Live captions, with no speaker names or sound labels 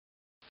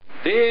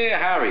Dear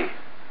Harry,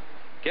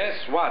 guess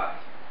what?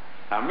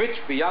 I'm rich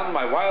beyond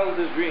my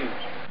wildest dreams,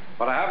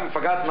 but I haven't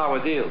forgotten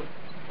our deal.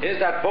 Here's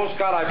that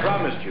postcard I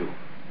promised you.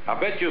 I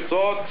bet you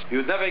thought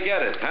you'd never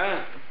get it,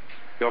 huh?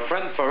 Your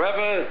friend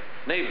forever,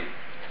 Nathan.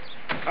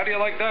 How do you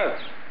like that?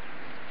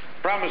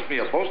 Promised me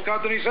a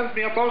postcard, then he sent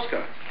me a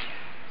postcard.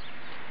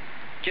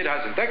 Kid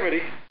has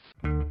integrity.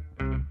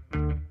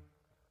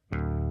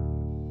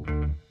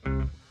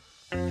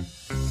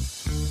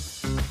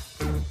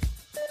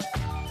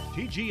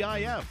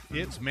 TGIF,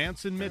 it's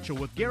Manson Mitchell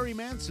with Gary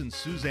Manson,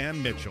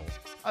 Suzanne Mitchell.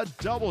 A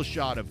double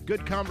shot of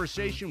good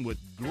conversation with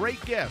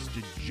great guests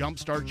to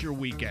jumpstart your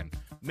weekend.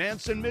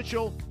 Manson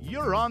Mitchell,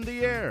 you're on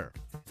the air.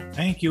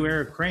 Thank you,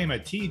 Eric Kramer.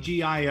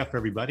 TGIF,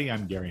 everybody.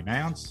 I'm Gary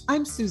Mance.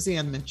 I'm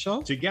Suzanne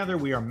Mitchell. Together,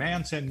 we are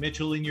Manson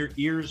Mitchell in your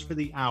ears for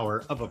the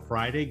hour of a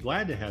Friday.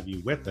 Glad to have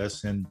you with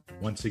us. And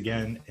once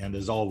again, and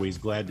as always,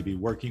 glad to be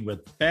working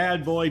with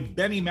bad boy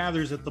Benny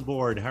Mathers at the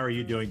board. How are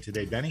you doing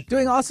today, Benny?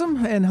 Doing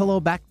awesome. And hello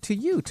back to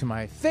you, to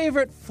my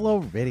favorite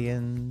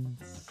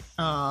Floridians.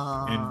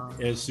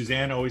 And as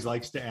Suzanne always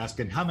likes to ask,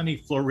 and how many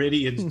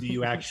Floridians do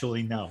you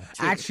actually know?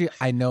 Actually,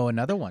 I know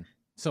another one.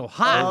 So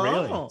hi. Oh,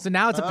 really? So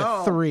now it's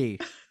up to 3.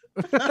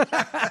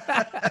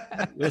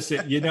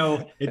 Listen,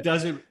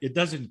 it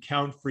doesn't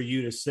count for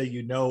you to say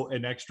you know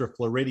an extra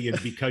Floridian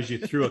because you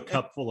threw a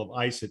cup full of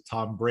ice at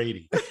Tom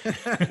Brady.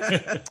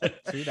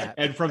 True that.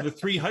 And from the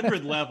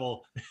 300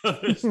 level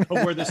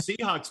where the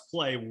Seahawks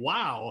play,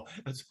 wow,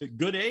 that's a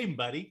good aim,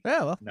 buddy.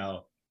 Yeah, well.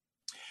 No,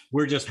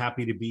 we're just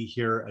happy to be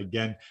here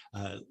again,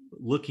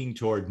 looking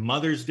toward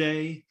Mother's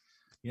Day.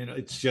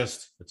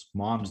 It's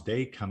Mom's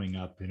Day coming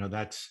up.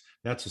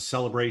 That's a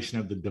celebration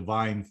of the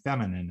divine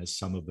feminine, as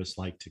some of us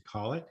like to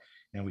call it.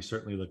 And we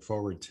certainly look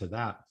forward to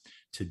that.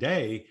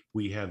 Today,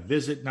 we have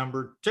visit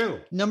number 2.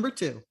 Number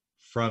 2.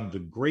 From the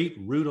great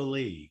Ruta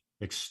Lee,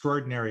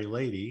 extraordinary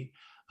lady,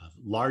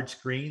 large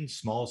screen,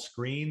 small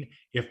screen.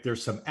 If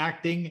there's some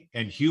acting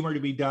and humor to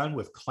be done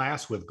with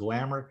class, with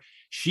glamour,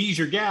 she's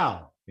your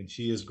gal. And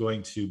she is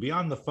going to be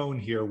on the phone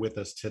here with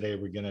us today.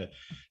 We're going to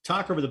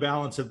talk over the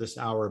balance of this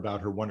hour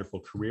about her wonderful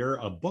career,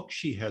 a book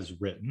she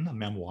has written, a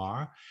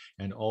memoir,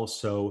 and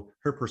also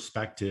her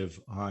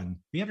perspective on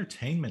the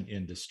entertainment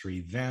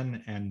industry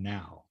then and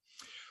now.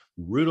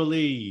 Ruta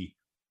Lee,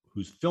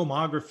 whose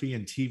filmography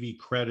and TV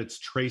credits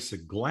trace a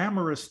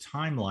glamorous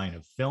timeline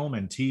of film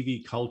and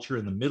TV culture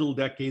in the middle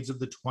decades of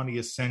the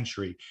 20th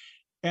century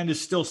and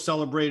is still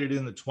celebrated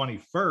in the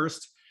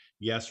 21st.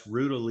 Yes,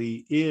 Ruta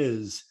Lee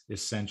is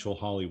essential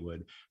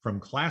Hollywood.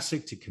 From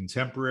classic to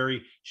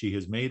contemporary, she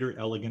has made her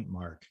elegant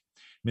mark.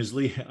 Ms.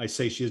 Lee, I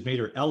say she has made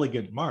her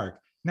elegant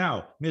mark.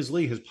 Now, Ms.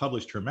 Lee has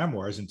published her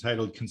memoirs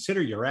entitled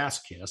Consider Your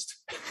Ass Kissed.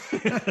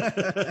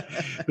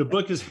 The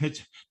book is,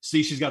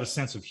 see, she's got a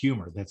sense of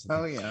humor.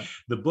 Yeah.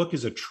 The book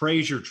is a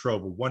treasure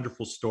trove of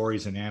wonderful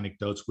stories and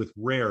anecdotes with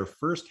rare,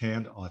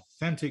 firsthand,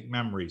 authentic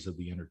memories of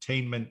the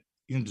entertainment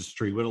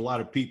industry, what a lot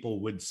of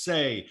people would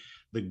say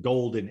the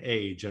golden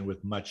age, and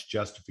with much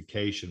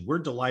justification. We're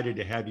delighted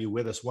to have you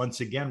with us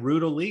once again.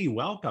 Ruta Lee,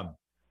 welcome.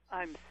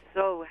 I'm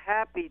so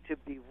happy to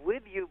be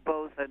with you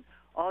both and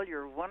all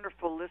your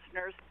wonderful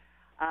listeners.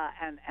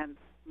 And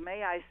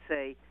may I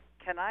say,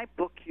 can I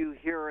book you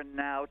here and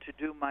now to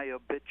do my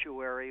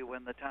obituary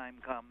when the time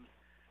comes?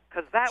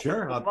 Because that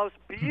Sure. was the most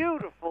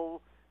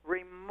beautiful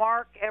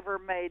remark ever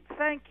made.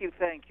 Thank you,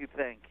 thank you,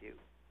 thank you.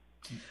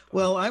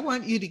 Well, I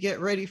want you to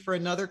get ready for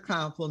another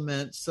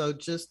compliment, so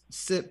just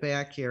sit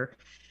back here.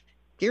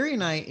 Gary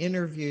and I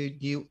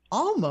interviewed you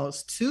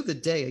almost to the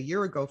day a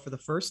year ago for the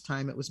first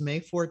time. It was May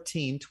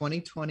 14,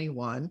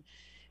 2021.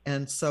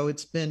 And so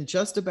it's been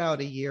just about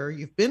a year.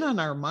 You've been on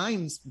our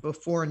minds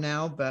before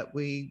now, but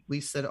we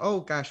said, oh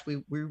gosh,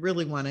 we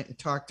really want to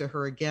talk to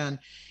her again.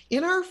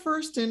 In our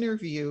first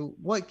interview,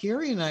 what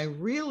Gary and I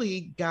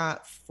really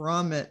got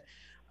from it,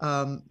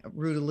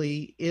 Ruta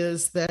Lee,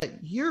 is that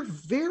you're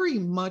very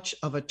much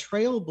of a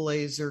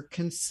trailblazer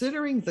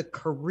considering the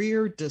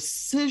career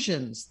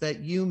decisions that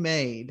you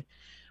made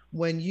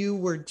when you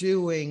were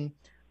doing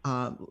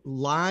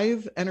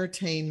live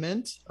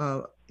entertainment,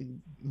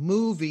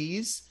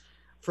 movies,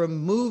 from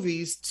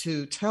movies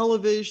to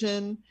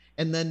television,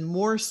 and then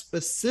more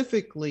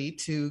specifically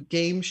to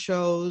game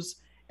shows,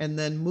 and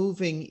then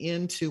moving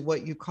into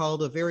what you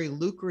called a very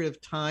lucrative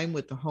time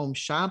with the Home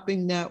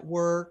Shopping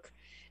Network.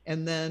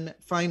 And then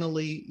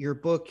finally, your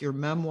book, your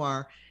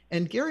memoir.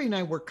 And Gary and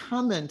I were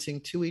commenting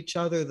to each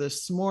other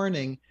this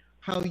morning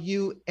how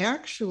you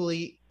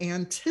actually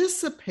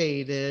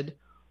anticipated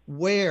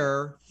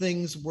where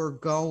things were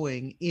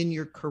going in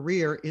your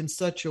career in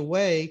such a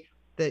way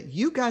that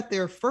you got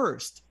there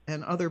first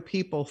and other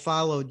people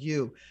followed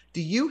you.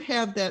 Do you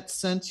have that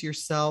sense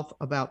yourself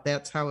about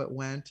that's how it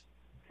went?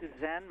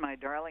 Suzanne, my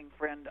darling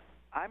friend,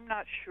 I'm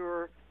not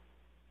sure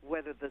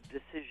whether the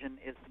decision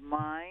is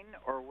mine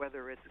or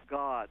whether it's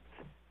God's,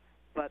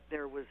 but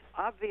there was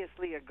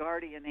obviously a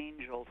guardian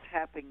angel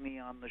tapping me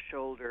on the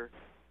shoulder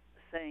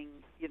saying,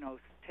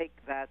 take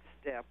that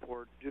step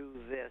or do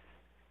this,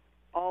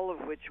 all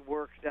of which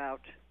worked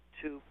out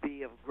to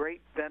be of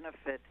great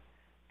benefit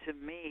to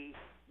me,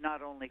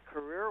 not only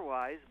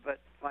career-wise but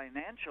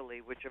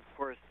financially, which of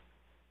course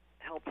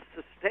helps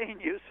sustain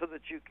you so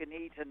that you can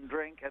eat and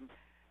drink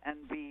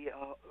and be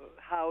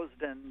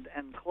housed and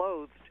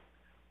clothed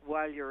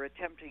while you're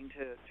attempting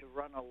to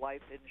run a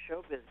life in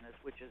show business,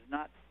 which is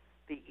not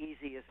the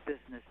easiest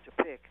business to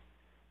pick.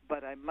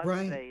 But I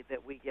must say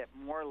that we get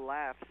more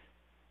laughs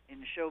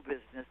in show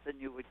business than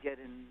you would get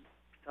in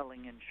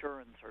selling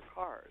insurance or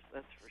cars.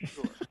 That's for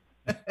sure.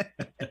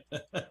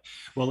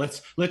 Well,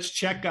 let's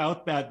check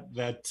out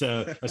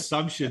that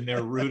assumption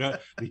there, Ruta,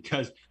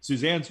 because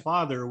Suzanne's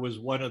father was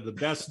one of the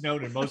best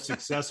known and most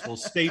successful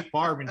State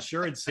Farm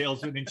insurance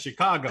salesmen in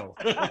Chicago.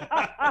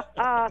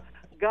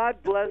 God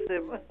bless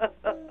him.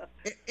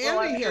 And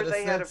I'm he sure had a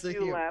they had a sense of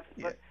few humor. laughs,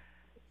 but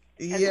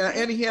Yeah,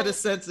 and he had a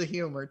sense of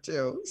humor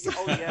too.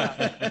 oh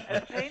yeah,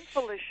 as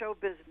painful as show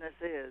business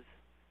is,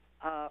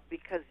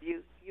 because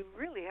you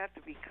really have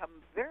to become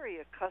very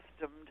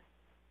accustomed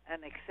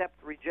and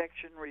accept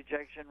rejection,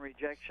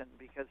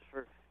 because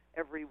for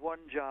every one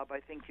job,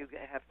 I think you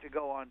have to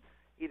go on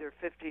either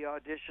 50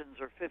 auditions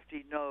or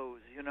 50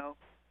 no's,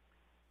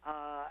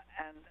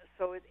 and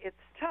so it's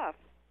tough.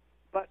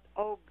 But,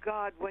 oh,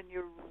 God, when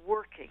you're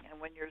working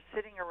and when you're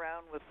sitting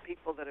around with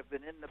people that have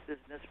been in the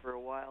business for a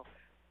while,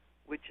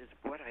 which is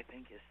what I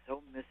think is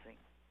so missing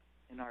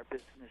in our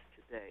business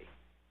today,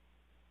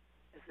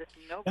 is that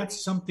nobody...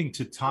 That's something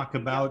to talk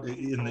about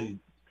in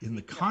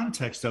the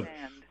context of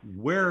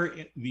where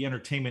the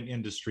entertainment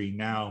industry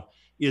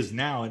is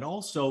now, and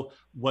also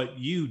what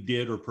you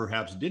did or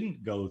perhaps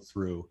didn't go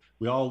through.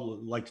 We all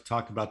like to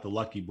talk about the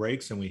lucky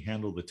breaks, and we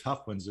handle the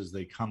tough ones as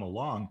they come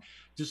along.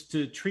 Just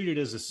to treat it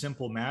as a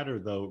simple matter,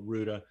 though,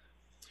 Ruta,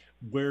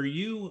 were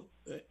you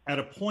at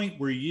a point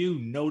where you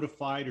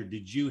notified, or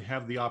did you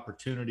have the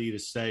opportunity to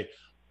say,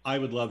 I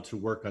would love to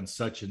work on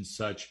such and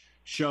such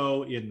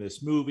show, in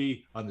this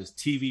movie, on this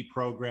TV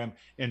program,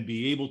 and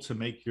be able to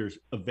make your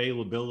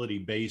availability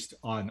based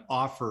on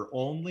offer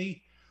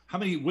only?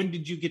 When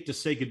did you get to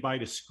say goodbye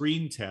to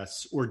screen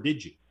tests, or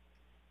did you?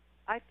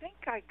 I think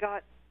I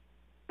got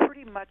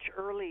pretty much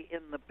early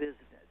in the business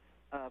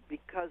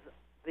because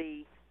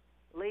the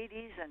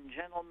ladies and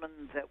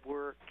gentlemen that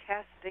were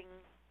casting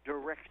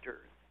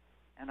directors,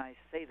 and I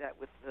say that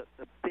with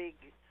the big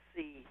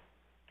C,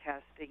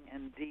 casting,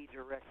 and D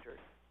directors,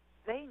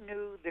 they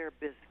knew their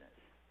business.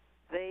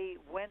 They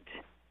went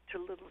to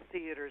little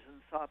theaters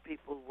and saw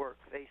people work.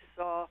 They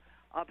saw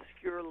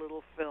obscure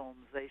little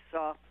films. They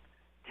saw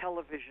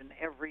television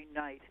every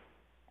night,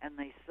 and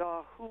they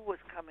saw who was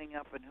coming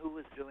up and who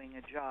was doing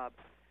a job.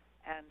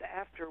 And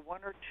after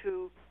one or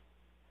two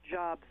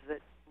jobs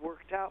that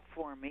worked out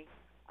for me,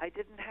 I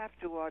didn't have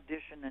to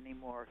audition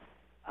anymore.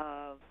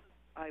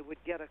 I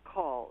would get a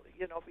call,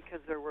 because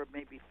there were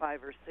maybe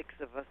 5 or 6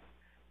 of us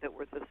that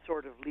were the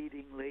sort of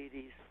leading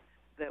ladies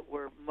that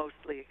were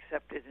mostly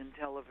accepted in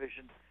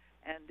television,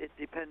 and it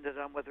depended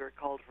on whether it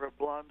called for a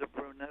blonde, a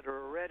brunette,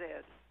 or a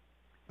redhead.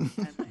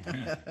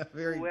 And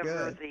Very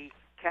whoever good. the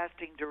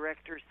casting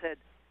director said,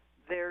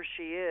 there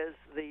she is,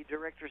 the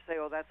director say,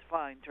 oh, that's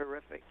fine,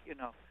 terrific,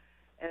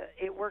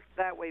 It worked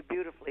that way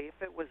beautifully.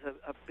 If it was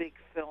a big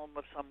film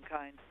of some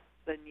kind,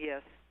 then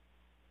yes,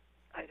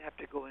 I'd have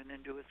to go in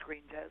and do a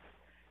screen test.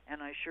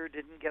 And I sure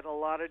didn't get a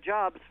lot of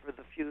jobs for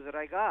the few that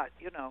I got,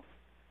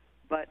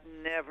 But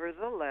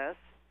nevertheless,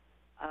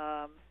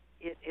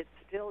 it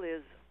still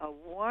is a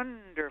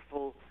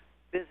wonderful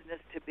business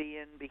to be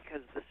in,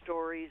 because the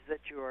stories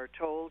that you are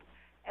told.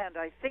 And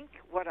I think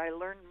what I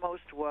learned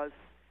most was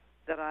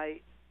that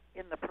I,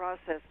 in the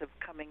process of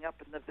coming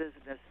up in the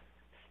business,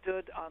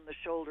 stood on the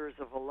shoulders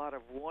of a lot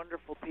of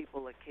wonderful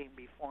people that came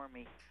before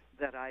me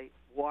that I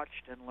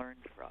watched and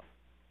learned from.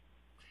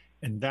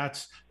 And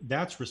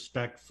that's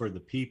respect for the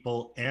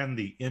people and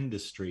the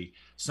industry.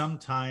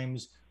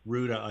 Sometimes,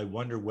 Ruta, I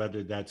wonder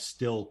whether that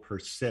still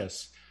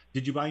persists.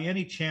 Did you by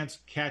any chance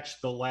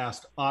catch the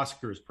last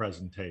Oscars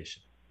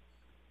presentation?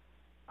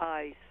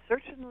 I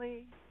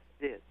certainly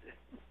did.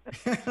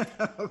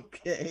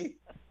 Okay.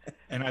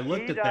 And I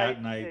looked at that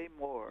and I...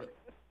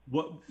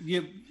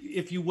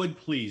 if you would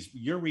please,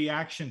 your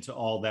reaction to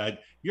all that.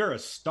 You're a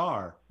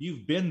star.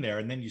 You've been there,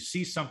 and then you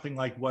see something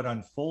like what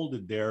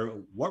unfolded there.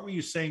 What were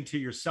you saying to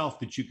yourself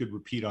that you could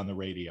repeat on the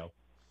radio?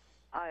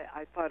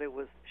 I thought it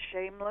was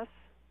shameless.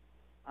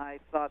 I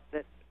thought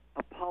that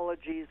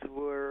apologies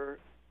were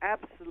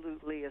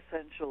absolutely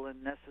essential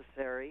and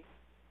necessary.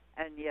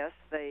 And yes,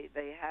 they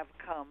have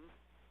come.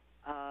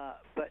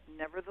 But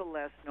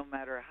nevertheless, no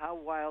matter how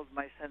wild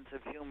my sense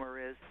of humor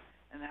is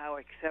and how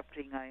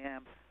accepting I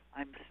am,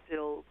 I'm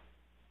still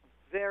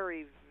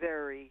very,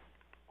 very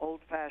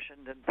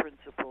old-fashioned and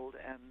principled,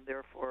 and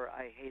therefore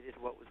I hated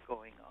what was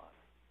going on.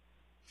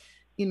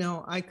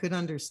 I could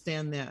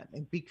understand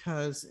that,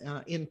 because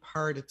in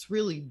part it's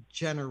really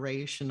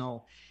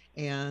generational.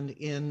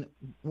 And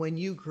when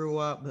you grew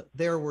up,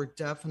 there were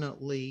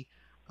definitely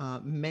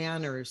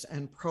manners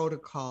and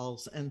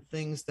protocols and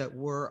things that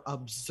were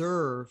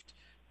observed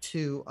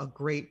to a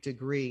great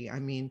degree. I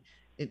mean,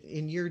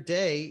 in your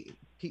day,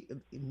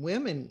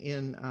 women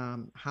in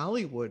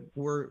Hollywood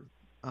were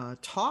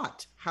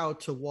taught how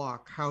to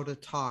walk, how to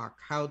talk,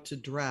 how to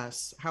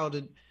dress, how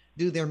to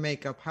do their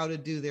makeup, how to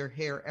do their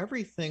hair.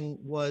 Everything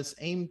was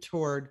aimed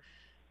toward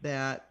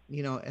that,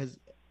 as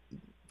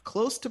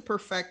close to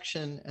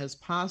perfection as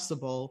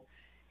possible.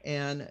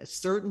 And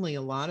certainly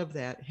a lot of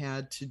that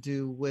had to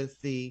do with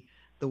the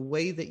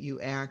way that you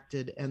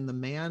acted and the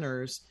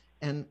manners.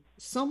 And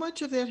so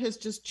much of that has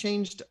just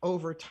changed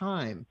over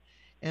time.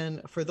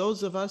 And for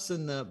those of us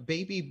in the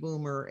baby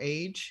boomer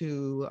age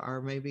who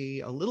are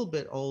maybe a little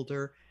bit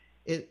older,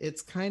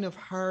 it's kind of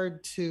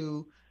hard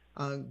to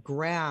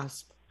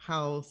grasp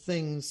how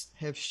things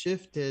have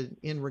shifted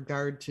in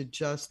regard to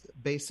just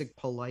basic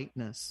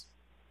politeness.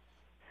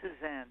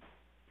 Suzanne,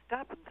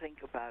 stop and think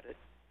about it.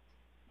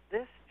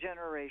 This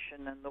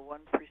generation and the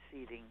one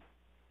preceding,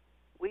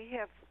 we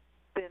have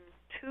been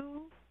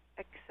too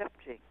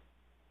accepting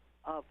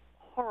of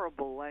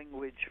horrible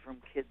language from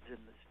kids in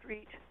the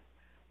street,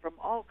 from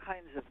all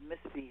kinds of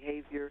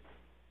misbehavior.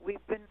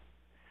 We've been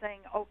saying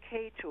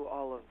okay to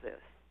all of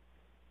this.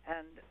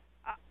 And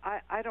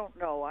I don't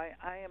know. I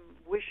am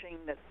wishing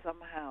that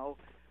somehow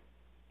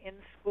in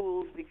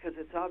schools, because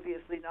it's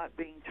obviously not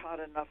being taught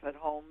enough at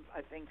home,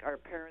 I think our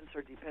parents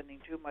are depending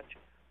too much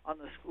on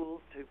the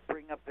schools to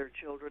bring up their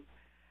children.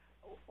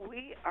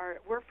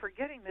 We're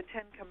forgetting the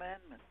Ten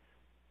Commandments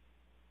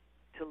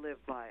to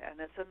live by, and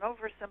it's an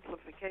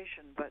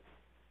oversimplification,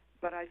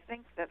 but I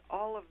think that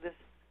all of this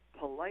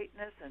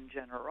politeness and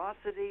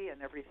generosity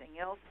and everything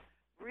else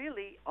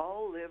really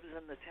all lives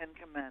in the Ten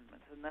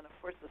Commandments. And then, of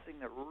course, the thing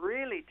that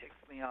really ticks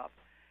me off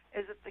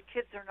is that the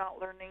kids are not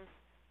learning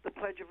the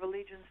Pledge of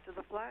Allegiance to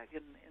the flag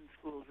in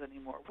schools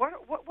anymore. Why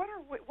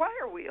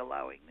are we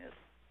allowing this?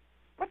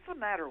 What's the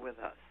matter with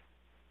us?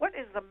 What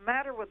is the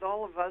matter with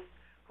all of us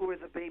who are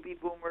the baby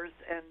boomers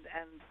and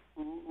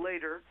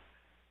later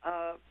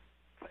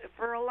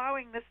for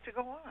allowing this to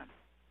go on?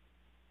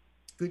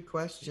 Good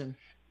question.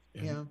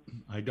 Yeah.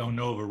 I don't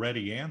know of a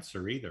ready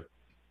answer either.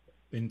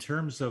 In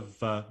terms of,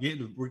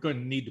 we're going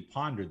to need to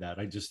ponder that.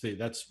 I just think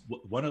that's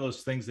one of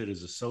those things that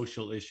is a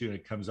social issue, and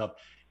it comes up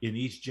in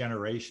each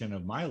generation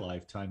of my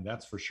lifetime,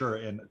 that's for sure.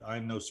 And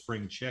I'm no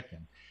spring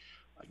chicken.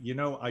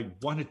 I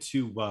wanted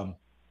to,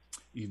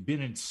 you've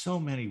been in so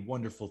many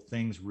wonderful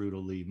things, Ruta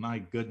Lee, my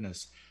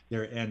goodness,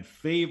 and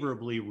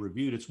favorably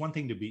reviewed. It's one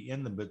thing to be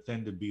in them, but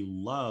then to be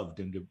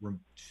loved and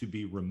to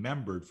be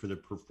remembered for the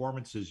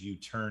performances you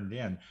turned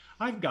in.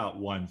 I've got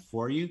one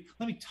for you.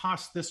 Let me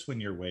toss this one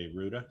your way,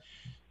 Ruta.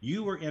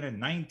 You were in a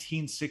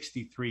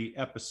 1963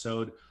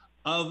 episode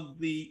of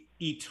the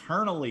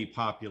eternally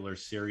popular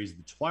series,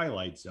 The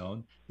Twilight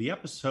Zone. The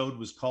episode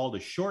was called A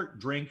Short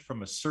Drink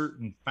from a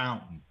Certain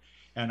Fountain.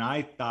 And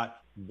I thought,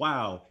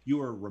 wow, you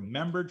were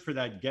remembered for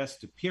that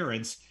guest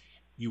appearance.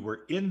 You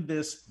were in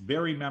this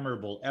very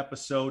memorable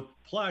episode.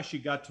 Plus, you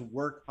got to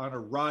work on a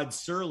Rod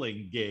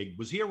Serling gig.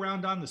 Was he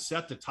around on the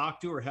set to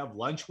talk to or have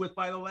lunch with,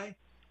 by the way?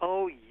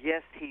 Oh,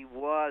 yes, he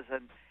was.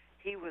 And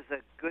he was a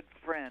good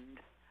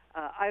friend.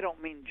 I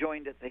don't mean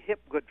joined at the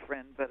hip good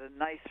friend, but a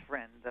nice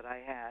friend that I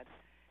had.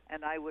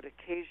 And I would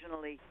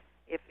occasionally,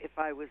 if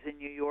I was in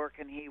New York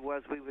and he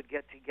was, we would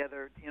get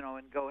together,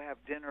 and go have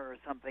dinner or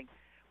something,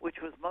 which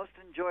was most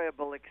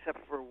enjoyable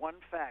except for one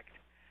fact,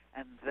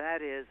 and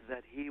that is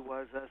that he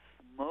was a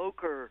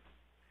smoker.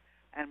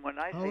 And when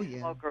I say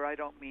smoker, I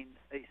don't mean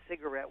a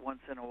cigarette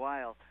once in a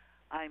while.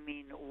 I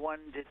mean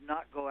one did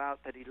not go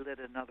out that he lit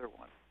another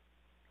one.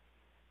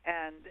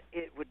 And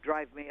it would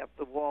drive me up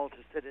the wall to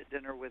sit at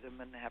dinner with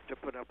him and have to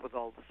put up with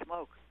all the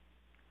smoke.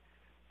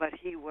 But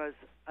he was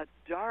a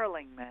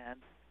darling man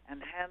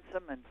and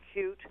handsome and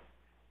cute.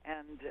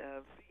 And,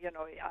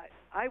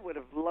 I would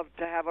have loved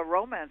to have a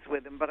romance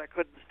with him, but I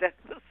couldn't stand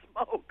the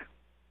smoke.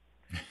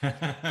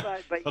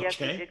 But yes,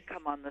 he did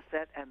come on the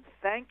set. And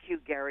thank you,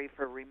 Gary,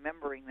 for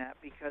remembering that,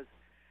 because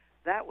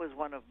that was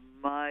one of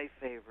my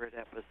favorite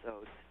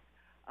episodes.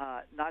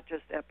 Not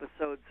just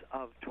episodes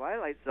of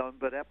Twilight Zone,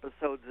 but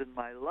episodes in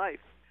my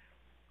life.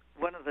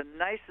 One of the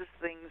nicest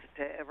things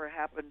to ever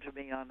happen to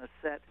me on a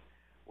set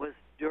was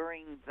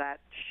during that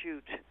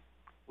shoot,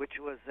 which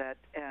was at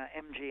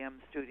MGM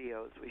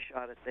Studios. We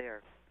shot it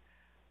there.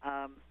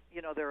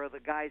 There are the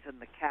guys in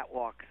the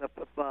catwalks up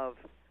above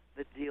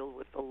that deal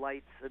with the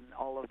lights and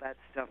all of that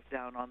stuff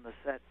down on the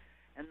set.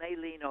 And they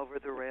lean over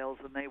the rails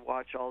and they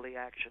watch all the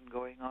action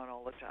going on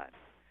all the time.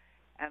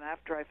 And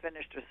after I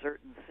finished a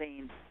certain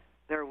scene,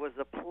 there was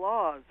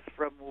applause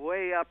from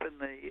way up in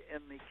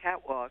the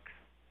catwalks.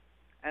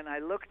 And I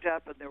looked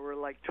up and there were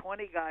like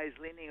 20 guys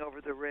leaning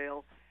over the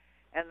rail.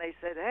 And they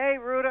said, "Hey,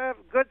 Ruta,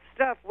 good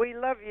stuff. We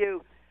love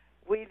you.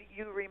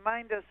 You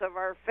remind us of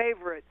our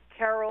favorite,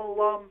 Carole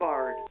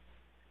Lombard."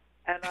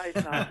 And I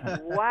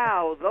thought,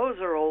 wow, those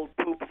are old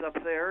poops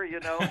up there,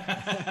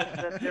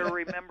 that they're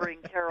remembering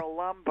Carole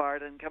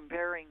Lombard and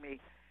comparing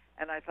me.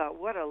 And I thought,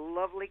 what a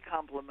lovely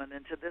compliment.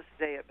 And to this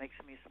day, it makes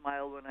me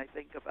smile when I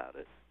think about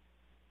it.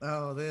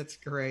 Oh, that's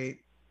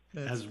great.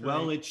 That's great.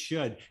 Well, it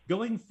should.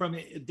 Going from,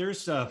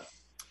 there's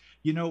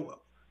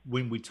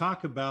when we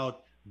talk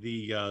about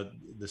the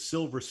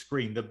silver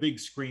screen, the big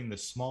screen, the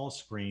small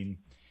screen,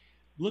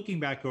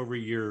 looking back over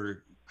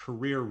your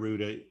career,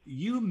 Ruta,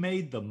 you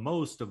made the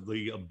most of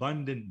the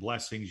abundant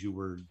blessings you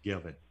were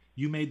given.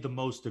 You made the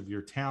most of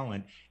your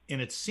talent.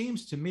 And it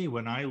seems to me,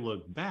 when I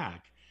look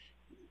back,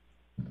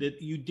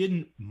 that you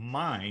didn't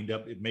mind,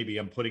 maybe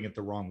I'm putting it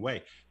the wrong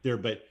way there,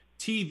 but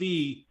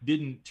TV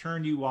didn't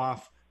turn you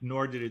off,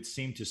 nor did it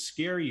seem to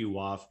scare you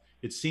off.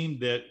 It seemed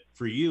that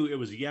for you, it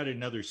was yet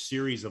another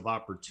series of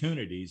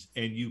opportunities,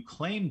 and you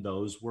claimed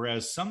those,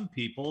 whereas some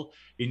people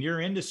in your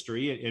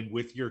industry and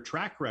with your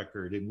track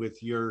record and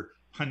with your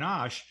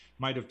panache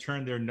might have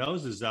turned their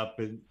noses up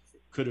and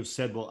could have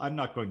said, well, I'm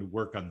not going to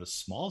work on the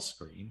small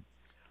screen.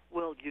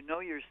 Well,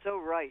 you're so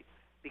right,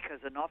 because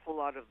an awful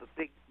lot of the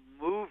big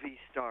movie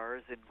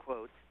stars, in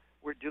quotes,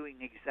 were doing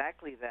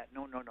exactly that.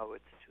 No,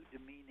 it's too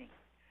demeaning.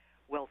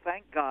 Well,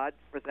 thank God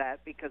for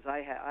that, because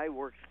I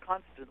worked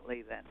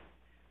constantly then.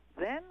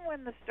 Then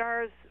when the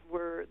stars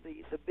were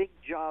the big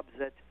jobs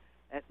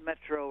at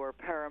Metro or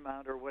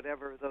Paramount or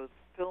whatever, those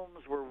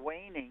films were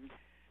waning,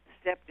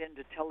 stepped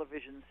into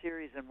television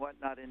series and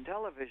whatnot in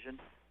television,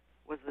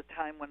 was the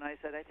time when I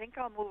said, I think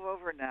I'll move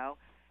over now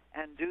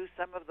and do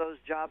some of those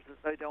jobs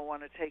that I don't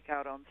want to take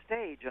out on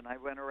stage. And I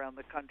went around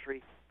the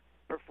country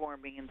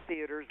performing in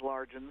theaters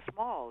large and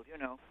small,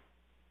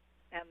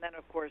 And then,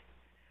 of course,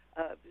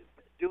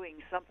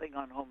 doing something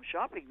on Home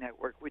Shopping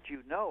Network, which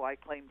I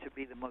claim to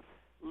be the most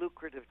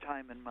lucrative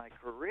time in my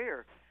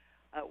career,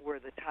 were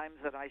the times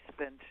that I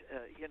spent,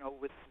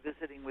 with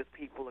visiting with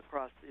people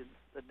across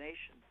the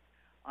nation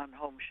on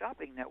Home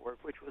Shopping Network,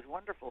 which was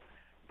wonderful.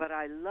 But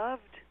I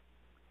loved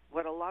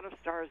what a lot of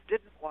stars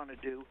didn't want to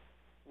do,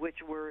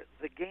 which were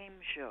the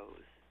game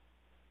shows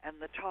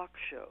and the talk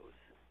shows,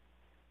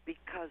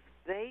 because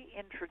they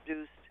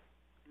introduced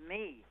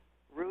me,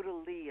 Ruta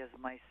Lee, as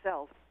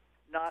myself,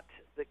 not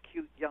the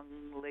cute young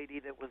lady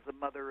that was the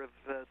mother of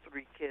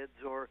 3 kids,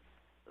 or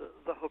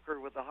the hooker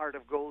with the heart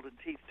of gold and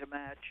teeth to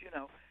match.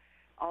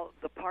 All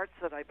the parts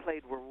that I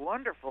played were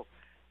wonderful,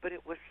 but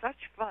it was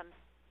such fun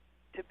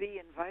to be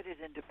invited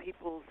into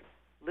people's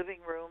living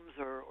rooms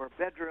or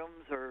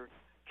bedrooms or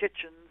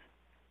kitchens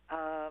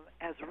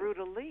as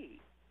Ruta Lee.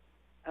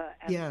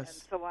 And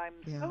so I'm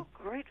so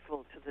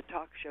grateful to the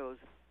talk shows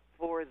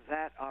for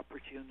that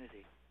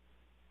opportunity.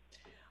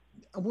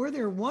 Were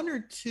there one or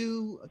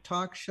two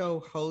talk show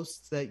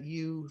hosts that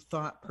you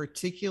thought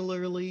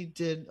particularly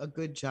did a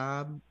good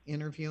job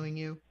interviewing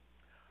you?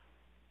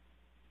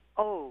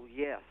 Oh,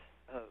 yes.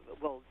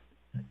 Well,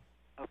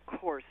 of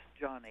course,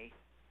 Johnny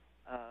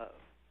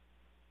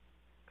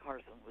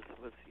Carson was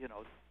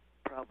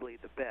probably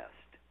the best.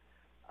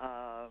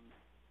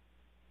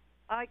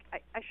 I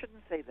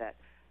shouldn't say that.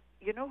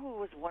 You know who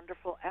was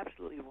wonderful,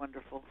 absolutely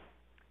wonderful,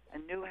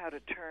 and knew how to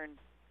turn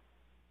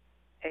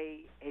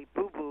a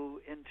boo-boo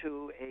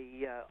into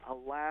a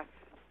laugh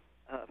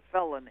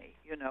felony,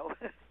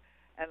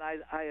 and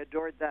I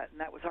adored that, and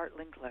that was Art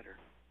Linkletter.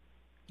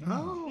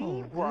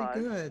 Oh, very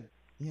good.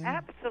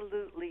 Yeah.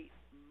 Absolutely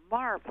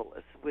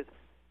marvelous with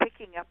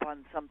picking up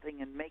on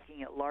something and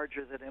making it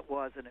larger than it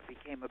was, and it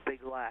became a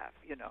big laugh,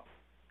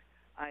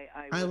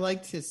 I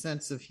liked his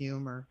sense of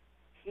humor.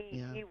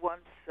 He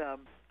once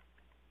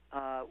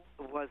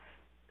was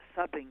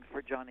subbing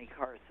for Johnny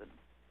Carson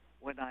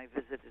when I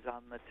visited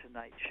on The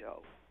Tonight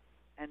Show.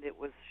 And it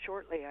was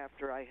shortly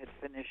after I had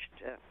finished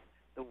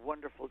the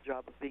wonderful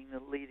job of being the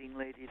leading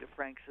lady to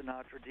Frank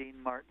Sinatra, Dean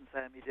Martin,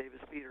 Sammy Davis,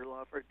 Peter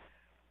Lawford,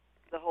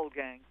 the whole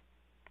gang.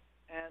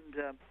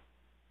 And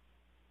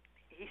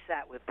he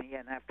sat with me,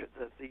 and after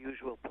the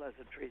usual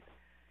pleasantries.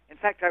 In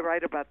fact, I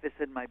write about this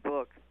in my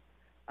book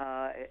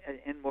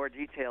in more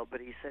detail, but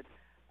he said,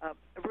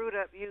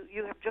 Ruta,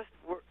 you have just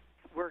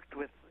worked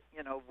with,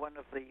 one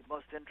of the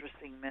most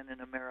interesting men in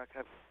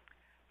America,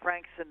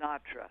 Frank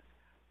Sinatra.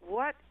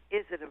 What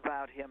is it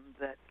about him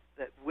that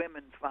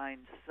women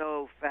find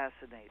so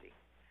fascinating?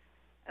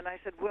 And I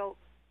said, well,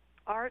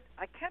 Art,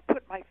 I can't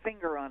put my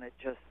finger on it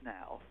just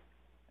now.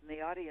 And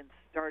the audience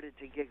started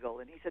to giggle.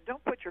 And he said,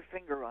 don't put your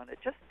finger on it.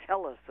 Just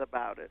tell us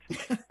about it.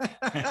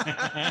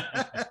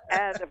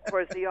 And, of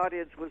course, the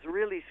audience was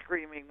really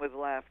screaming with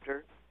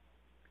laughter.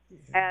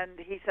 And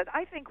he said,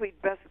 I think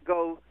we'd best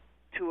go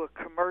to a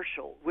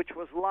commercial, which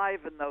was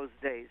live in those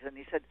days. And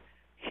he said,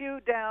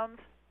 Hugh Downs,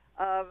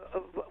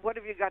 what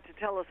have you got to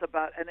tell us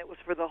about? And it was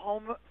for the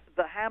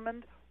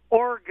Hammond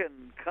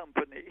Organ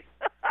Company.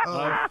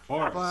 Oh,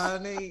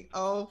 funny.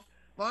 Oh,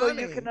 funny. So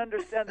you can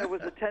understand there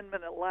was a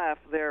 10-minute laugh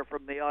there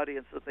from the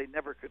audience that they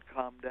never could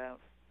calm down.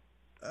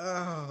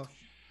 Oh,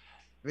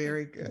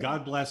 very good.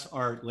 God bless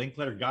Art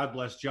Linkletter. God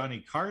bless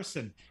Johnny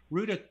Carson.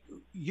 Ruta,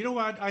 you know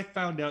what? I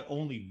found out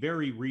only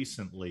very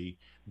recently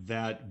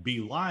that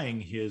belying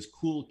his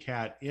cool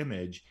cat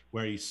image,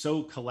 where he's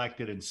so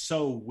collected and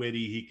so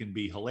witty, he can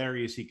be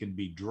hilarious, he can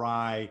be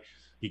dry,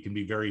 he can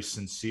be very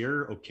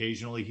sincere.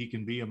 Occasionally, he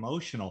can be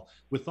emotional.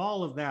 With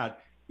all of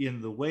that,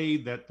 in the way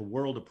that the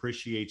world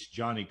appreciates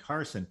Johnny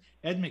Carson,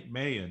 Ed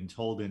McMahon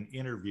told an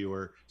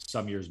interviewer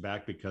some years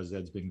back, because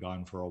Ed's been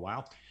gone for a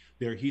while,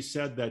 he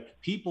said that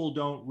people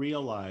don't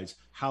realize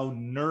how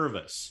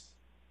nervous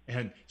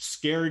and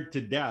scared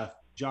to death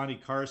Johnny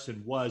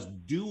Carson was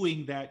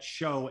doing that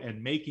show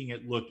and making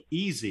it look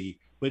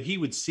easy, but he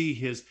would see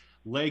his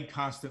leg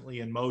constantly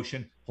in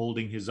motion,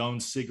 holding his own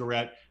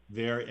cigarette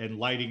there and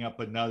lighting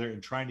up another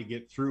and trying to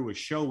get through a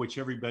show which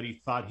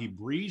everybody thought he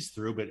breezed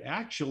through, but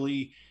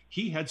actually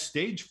he had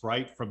stage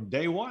fright from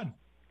day one.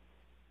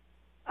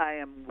 I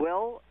am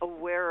well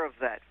aware of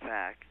that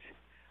fact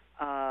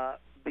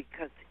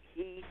because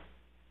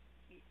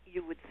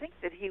you would think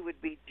that he would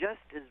be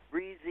just as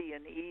breezy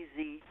and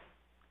easy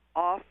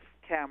off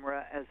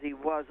camera as he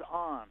was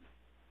on,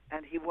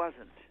 and he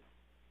wasn't.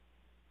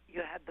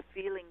 You had the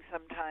feeling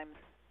sometimes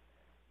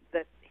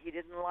that he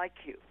didn't like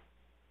you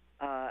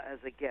as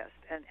a guest,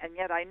 and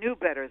yet I knew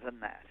better than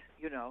that,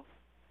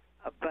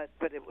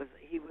 but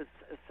he was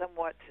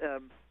somewhat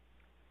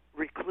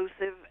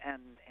reclusive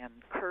and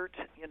curt,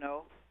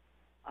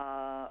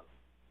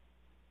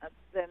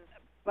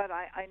 But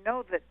I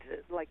know that,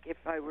 like, if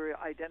I were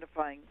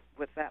identifying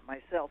with that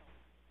myself,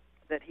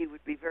 that he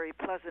would be very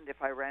pleasant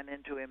if I ran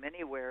into him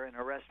anywhere in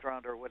a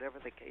restaurant or whatever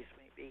the case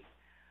may be.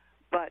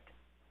 But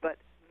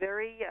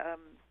very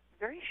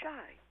very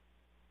shy,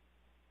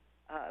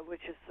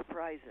 which is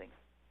surprising.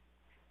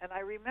 And I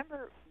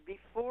remember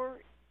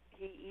before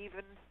he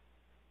even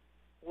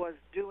was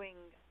doing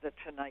the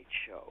Tonight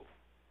Show,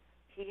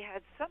 he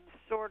had some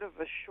sort of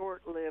a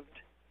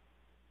short-lived,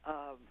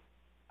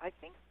 I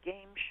think,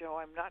 game show,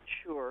 I'm not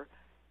sure,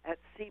 at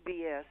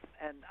CBS,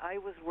 and I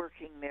was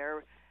working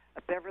there.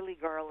 Beverly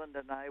Garland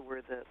and I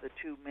were the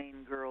two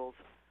main girls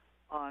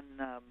on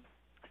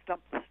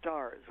Stump the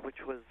Stars,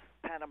 which was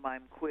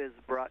pantomime quiz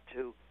brought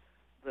to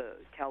the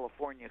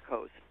California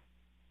coast.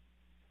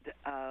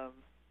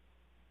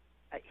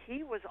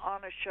 He was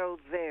on a show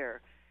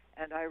there,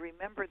 and I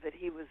remember that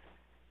he was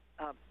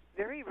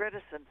very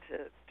reticent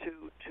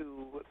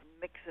to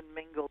mix and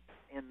mingle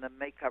in the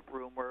makeup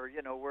room or,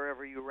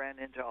 wherever you ran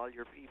into all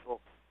your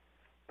people.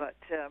 But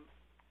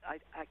I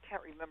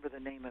can't remember the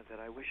name of it.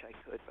 I wish I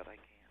could, but I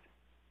can't.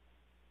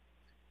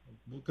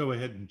 We'll go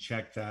ahead and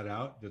check that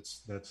out.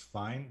 That's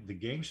fine. The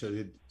game show,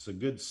 it's a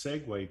good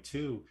segue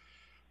too,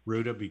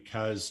 Ruta,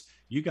 because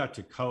you got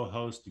to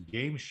co-host a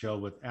game show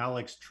with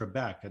Alex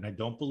Trebek, and I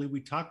don't believe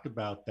we talked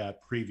about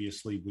that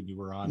previously when you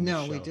were on the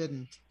show. No, we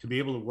didn't. To be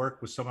able to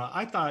work with someone,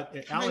 I thought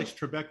Alex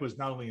Trebek was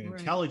not only an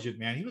intelligent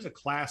man, he was a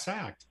class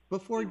act.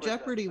 Before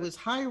Jeopardy was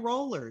High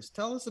Rollers.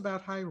 Tell us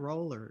about High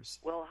Rollers.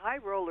 Well, High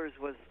Rollers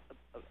was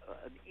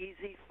an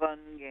easy, fun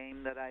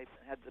game that I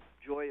had the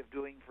joy of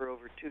doing for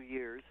over 2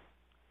 years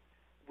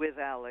with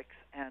Alex,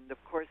 and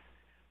of course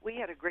we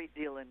had a great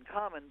deal in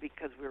common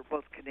because we were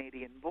both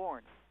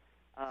Canadian-born.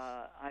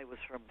 I was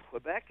from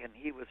Quebec and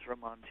he was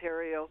from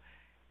Ontario,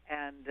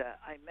 and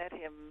I met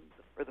him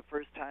for the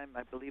first time,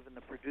 I believe, in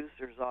the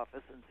producer's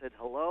office and said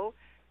hello,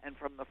 and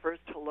from the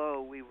first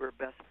hello we were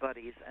best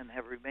buddies and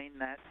have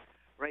remained that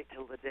right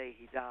till the day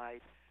he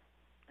died.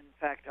 In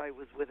fact, I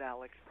was with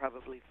Alex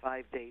probably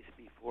 5 days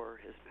before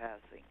his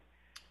passing.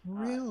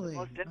 Really? The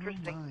most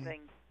interesting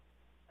thing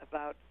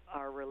about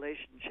our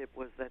relationship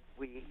was that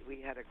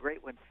we had a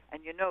great one.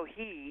 And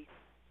he,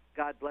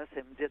 God bless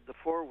him, did the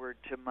foreword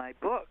to my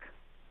book.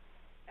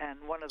 And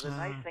one of the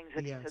nice things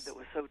that he said that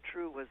was so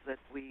true was that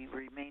we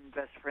remained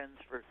best friends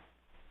for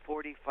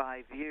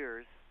 45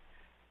 years.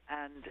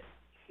 And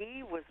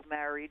he was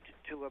married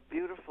to a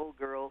beautiful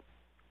girl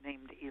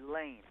named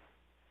Elaine.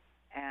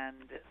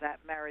 And that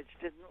marriage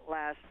didn't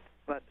last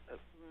but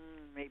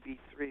maybe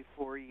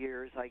 3-4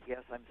 years, I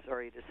guess, I'm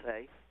sorry to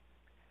say.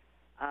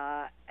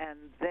 And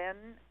then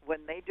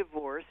when they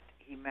divorced,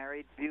 he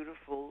married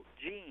beautiful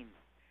Jean.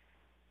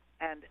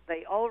 And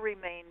they all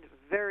remained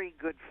very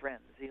good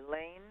friends.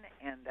 Elaine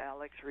and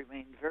Alex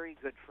remained very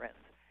good friends.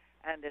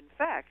 And in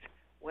fact,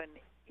 when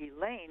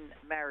Elaine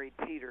married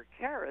Peter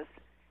Karras,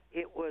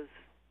 it was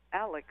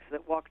Alex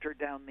that walked her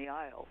down the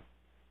aisle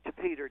to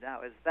Peter.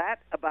 Now, is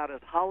that about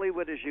as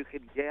Hollywood as you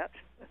can get?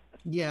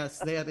 Yes,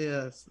 that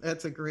is.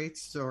 That's a great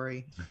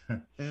story.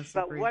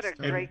 But what a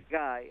great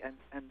guy,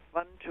 and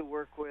fun to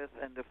work with.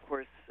 And, of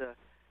course,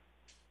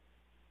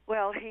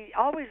 he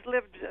always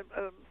lived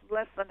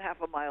less than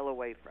half a mile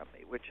away from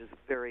me, which is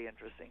very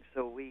interesting.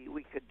 So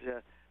we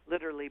could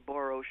literally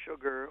borrow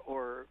sugar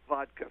or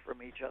vodka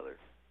from each other.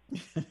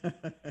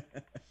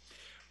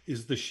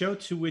 Is the show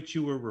to which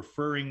you were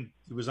referring,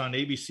 it was on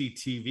ABC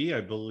TV, I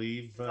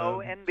believe.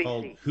 NBC.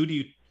 Called Who Do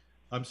You...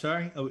 I'm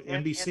sorry? Oh,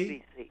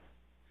 NBC?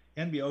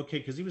 NBC. Okay,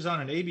 because he was on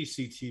an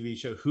ABC TV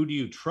show, Who Do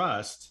You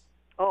Trust?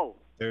 Oh.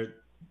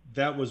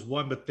 That was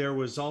one, but there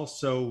was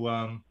also,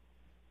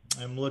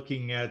 I'm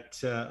looking at,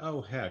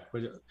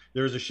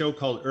 there was a show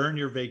called Earn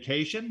Your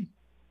Vacation.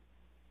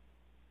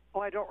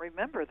 Oh, I don't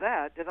remember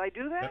that. Did I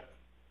do that?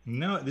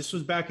 No, this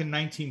was back in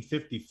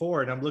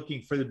 1954, and I'm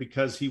looking for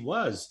because he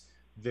was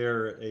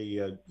there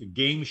a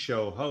game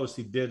show host.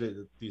 He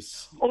did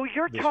this. Oh,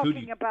 you're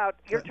talking about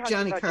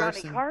Johnny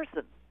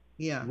Carson.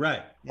 Yeah.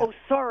 Right. Yeah. Oh,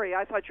 sorry.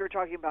 I thought you were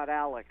talking about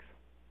Alex.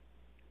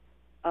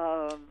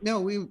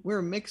 No,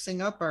 we're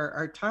mixing up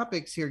our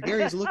topics here.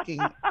 Gary's looking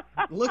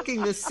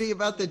to see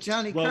about the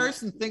Johnny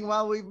Carson thing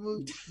while we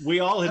moved. We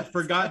all had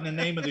forgotten the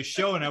name of the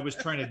show, and I was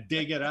trying to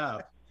dig it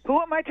up. Who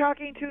am I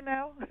talking to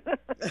now?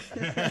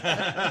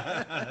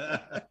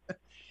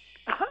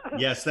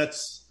 Yes,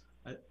 that's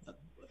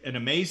an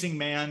amazing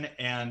man,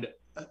 and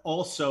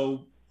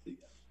also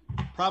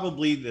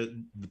probably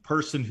the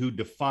person who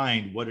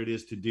defined what it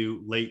is to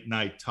do late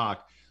night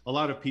talk. A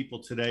lot of people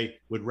today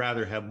would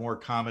rather have more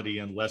comedy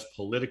and less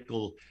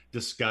political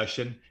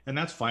discussion, and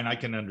that's fine. I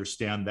can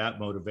understand that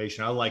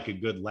motivation. I like a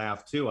good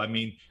laugh too. I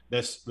mean,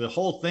 the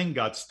whole thing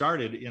got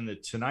started in the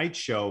Tonight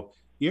Show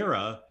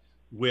era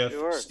with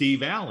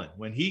Steve Allen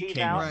when he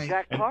came on.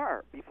 Jack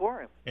Paar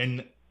before him.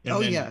 And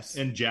yes.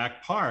 And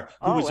Jack Paar,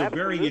 who was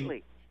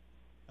absolutely.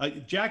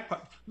 Jack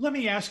Paar, let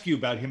me ask you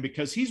about him,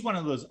 because he's one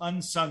of those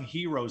unsung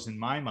heroes in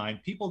my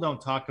mind. People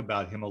don't talk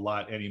about him a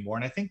lot anymore.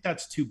 And I think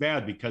that's too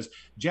bad, because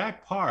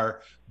Jack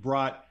Paar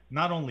brought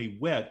not only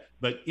wit,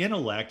 but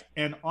intellect.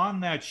 And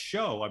on that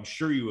show, I'm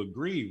sure you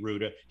agree,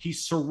 Ruta, he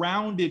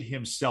surrounded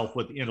himself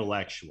with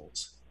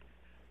intellectuals.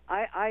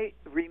 I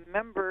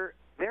remember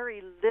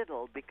very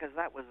little, because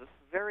that was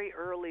very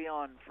early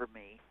on for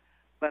me.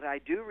 But I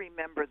do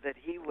remember that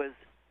he was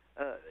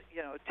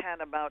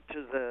tantamount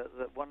to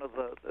the one of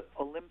the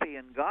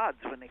Olympian gods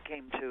when it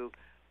came to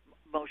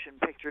motion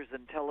pictures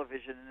and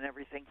television and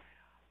everything,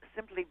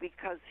 simply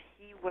because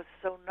he was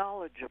so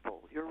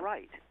knowledgeable. You're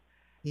right.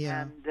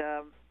 Yeah. And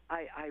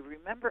I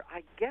remember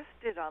I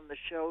guested on the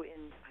show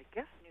in, I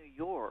guess, New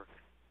York.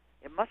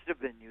 It must have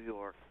been New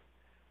York.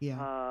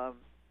 Yeah.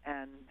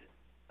 And,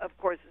 of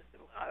course,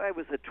 I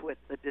was a twit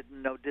that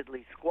didn't know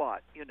diddly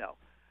squat,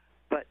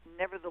 but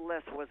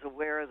nevertheless was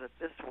aware that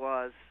this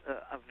was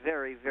a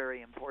very,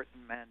 very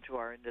important man to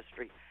our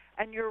industry.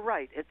 And you're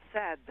right, it's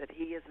sad that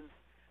he isn't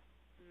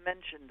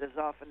mentioned as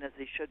often as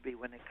he should be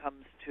when it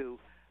comes to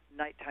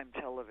nighttime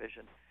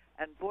television.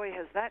 And boy,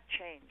 has that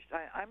changed.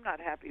 I'm not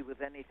happy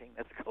with anything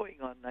that's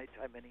going on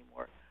nighttime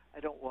anymore. I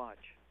don't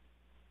watch.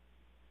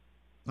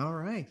 All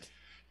right.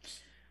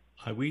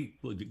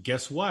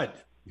 Guess what?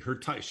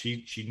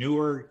 She knew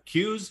her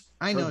cues.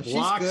 I know, her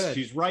blocks. she's good.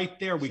 She's right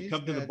there. We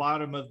come to good. the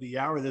bottom of the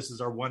hour. This is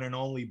our one and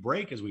only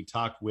break as we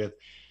talk with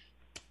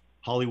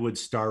Hollywood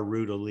star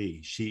Ruta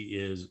Lee. She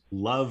is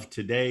loved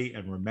today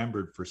and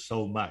remembered for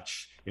so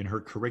much in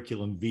her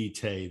curriculum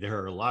vitae.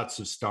 There are lots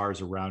of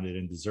stars around it,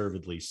 and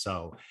deservedly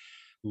so.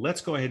 Let's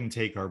go ahead and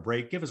take our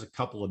break. Give us a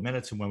couple of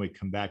minutes, and when we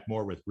come back,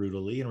 more with Ruta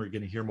Lee, and we're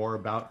going to hear more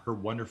about her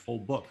wonderful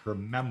book, her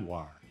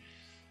memoir,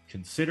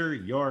 Consider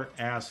Your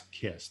Ass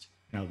Kissed.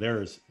 Now,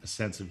 there's a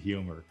sense of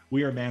humor.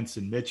 We are Mance &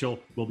 Mitchell.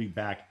 We'll be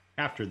back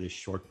after this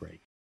short break.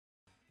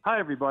 Hi,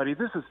 everybody.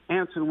 This is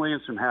Anson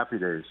Williams from Happy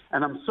Days,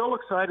 and I'm so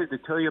excited to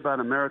tell you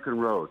about American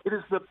Road. It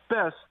is the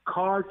best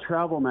car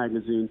travel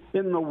magazine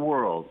in the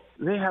world.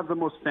 They have the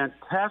most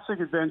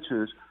fantastic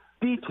adventures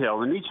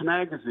detailed in each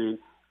magazine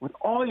with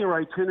all your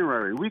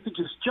itinerary. We could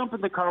just jump in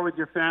the car with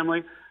your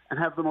family and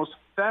have the most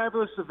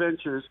fabulous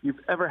adventures you've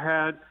ever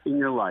had in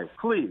your life.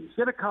 Please,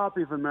 get a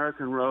copy of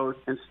American Road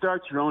and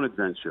start your own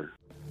adventure.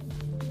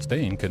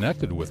 Staying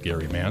connected with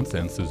Gary Mance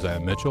and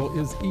Suzanne Mitchell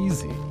is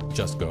easy.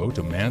 Just go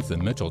to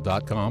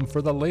manceandmitchell.com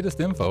for the latest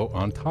info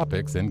on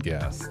topics and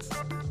guests.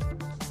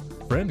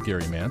 Friend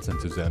Gary Mance and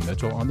Suzanne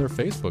Mitchell on their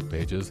Facebook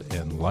pages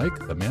and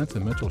like the Mance &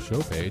 Mitchell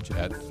show page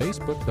at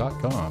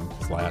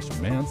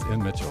facebook.com/Mance &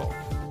 Mitchell.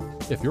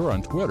 If you're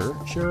on Twitter,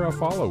 share a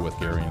follow with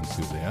Gary and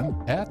Suzanne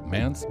at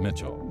Mance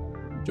Mitchell.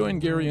 Join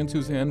Gary and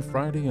Suzanne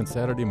Friday and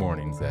Saturday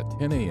mornings at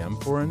 10 a.m.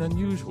 for an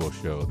unusual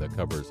show that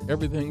covers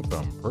everything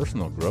from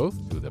personal growth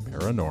to the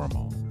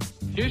paranormal.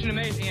 Here's an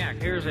amazing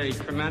act. Here's a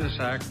tremendous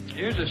act.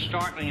 Here's a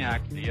startling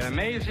act. The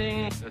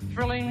amazing, the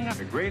thrilling,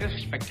 the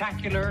greatest,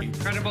 spectacular,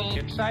 incredible,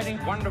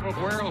 exciting, wonderful,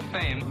 world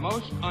famed,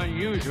 most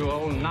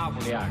unusual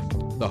novelty act.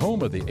 The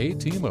home of the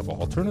A-team of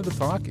Alternative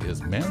Talk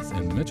is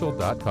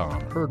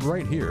manceandmitchell.com. Heard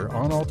right here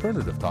on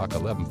Alternative Talk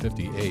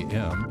 1150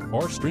 AM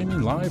or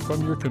streaming live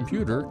from your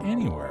computer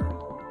anywhere.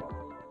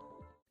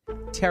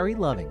 Terry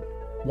Loving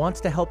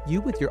wants to help you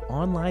with your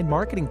online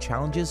marketing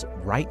challenges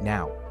right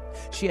now.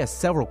 She has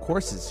several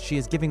courses she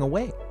is giving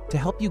away to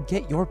help you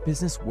get your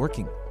business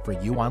working for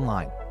you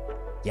online.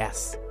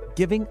 Yes,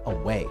 giving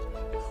away.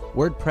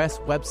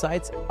 WordPress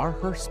websites are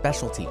her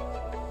specialty,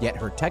 yet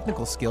her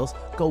technical skills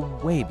go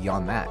way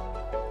beyond that.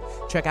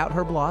 Check out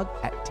her blog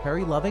at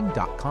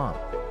terryloving.com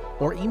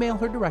or email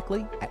her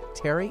directly at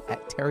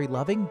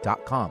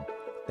terry@terryloving.com.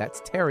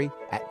 That's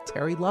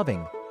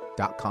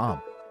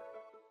terry@terryloving.com.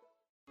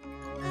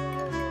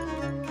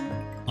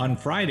 On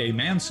Friday,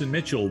 Mance &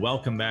 Mitchell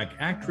welcome back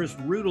actress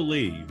Ruta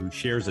Lee, who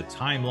shares a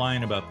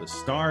timeline about the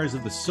stars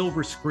of the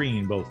silver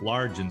screen, both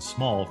large and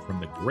small, from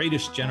the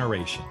greatest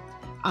generation.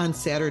 On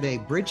Saturday,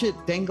 Bridget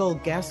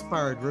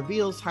Dengel-Gaspard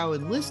reveals how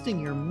enlisting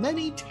your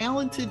many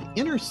talented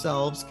inner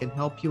selves can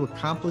help you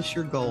accomplish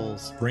your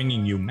goals.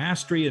 Bringing you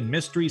mastery and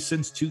mystery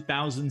since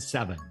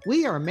 2007.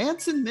 We are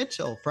Mance &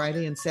 Mitchell,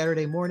 Friday and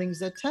Saturday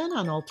mornings at 10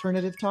 on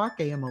Alternative Talk,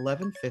 AM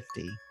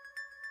 1150.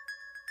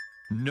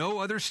 No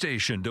other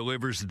station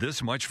delivers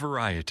this much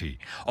variety.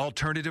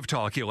 Alternative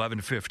Talk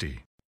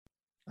 1150.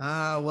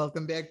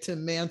 Welcome back to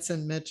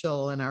Manson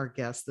Mitchell and our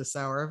guest this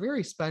hour, a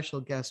very special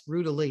guest,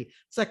 Ruta Lee.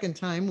 Second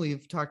time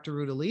we've talked to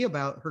Ruta Lee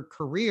about her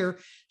career.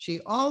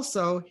 She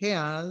also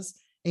has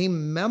a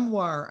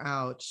memoir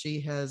out. She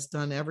has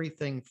done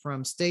everything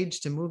from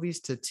stage to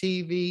movies to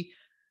TV,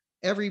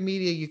 every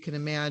media you can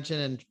imagine,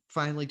 and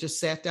finally just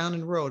sat down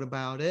and wrote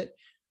about it.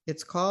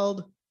 It's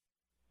called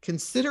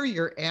Consider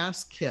Your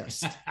Ass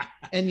Kissed.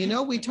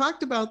 And we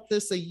talked about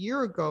this a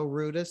year ago,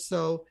 Ruta.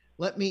 So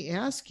let me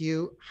ask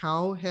you,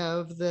 how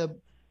have the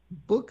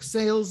book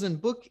sales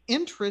and book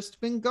interest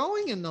been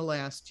going in the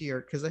last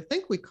year? Because I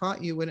think we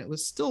caught you when it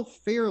was still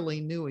fairly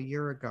new a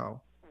year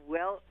ago.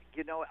 Well,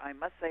 I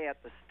must say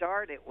at the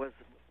start it was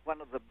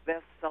one of the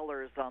best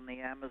sellers on the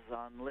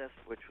Amazon list,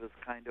 which was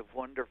kind of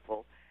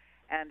wonderful.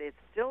 And it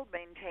still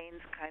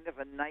maintains kind of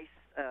a nice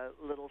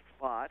little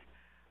spot.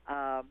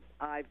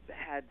 I've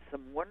had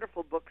some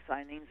wonderful book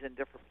signings in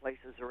different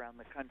places around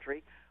the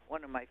country.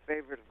 One of my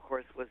favorite, of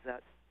course, was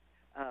at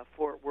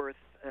Fort Worth,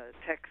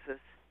 Texas,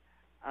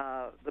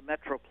 the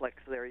Metroplex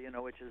there,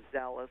 which is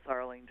Dallas,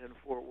 Arlington,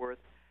 Fort Worth,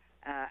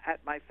 at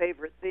my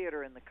favorite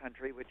theater in the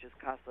country, which is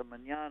Casa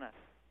Mañana.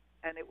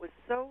 And it was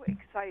so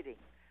exciting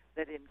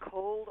that in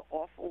cold,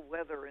 awful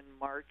weather in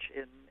March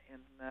in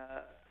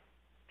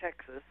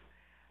Texas,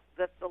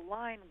 that the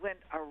line went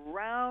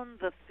around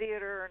the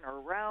theater and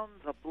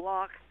around the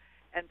block,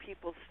 and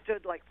people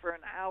stood like for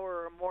an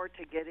hour or more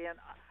to get in.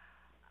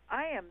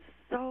 I am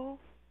so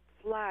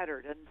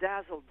flattered and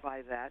dazzled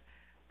by that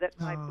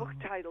my book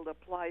title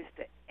applies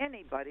to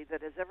anybody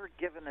that has ever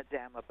given a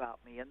damn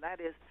about me, and that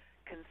is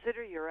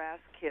Consider Your Ass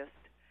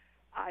Kissed.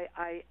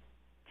 I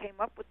came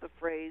up with the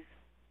phrase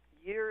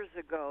years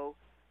ago,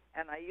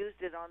 and I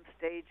used it on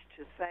stage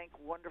to thank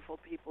wonderful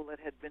people that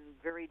had been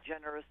very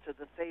generous to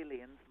the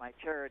Thalians, my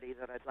charity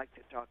that I'd like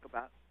to talk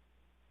about.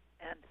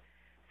 And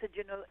said,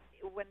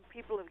 when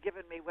people have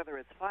given me, whether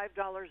it's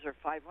 $5 or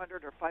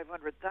 $500 or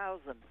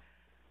 $500,000,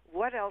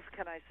 what else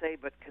can I say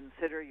but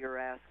consider your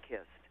ass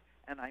kissed?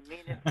 And I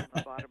mean it from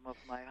the bottom of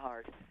my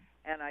heart.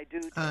 And I do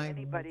to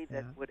anybody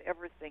that would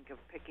ever think of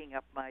picking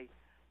up my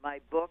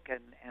book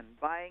and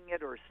buying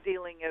it or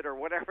stealing it or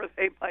whatever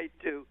they might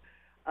do.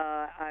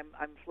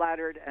 I'm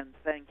flattered, and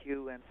thank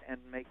you, and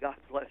may God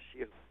bless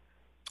you.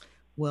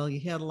 Well, you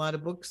had a lot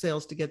of book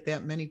sales to get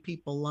that many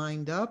people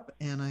lined up,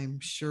 and I'm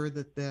sure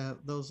that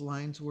those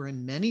lines were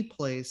in many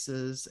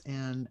places,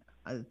 and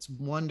it's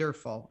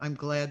wonderful. I'm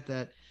glad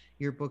that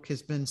your book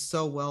has been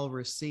so well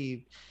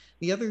received.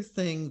 The other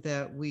thing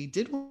that we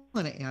did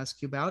want to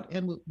ask you about,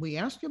 and we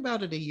asked you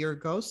about it a year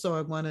ago, so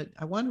I want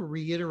to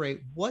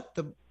reiterate what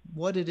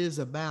it is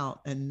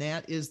about, and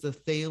that is the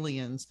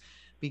Thalians,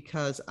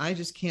 because I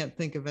just can't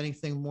think of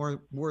anything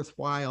more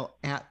worthwhile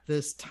at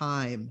this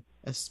time,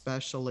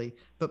 especially.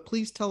 But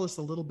please tell us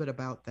a little bit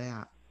about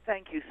that.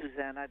 Thank you,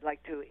 Suzanne. I'd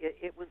like to.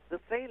 It was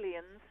the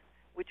Thalians,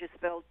 which is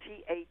spelled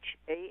Thalians,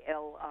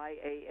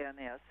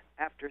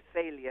 after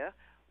Thalia,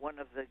 one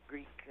of the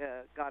Greek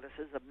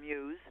goddesses, a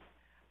muse.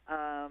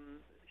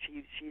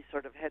 She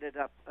sort of headed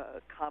up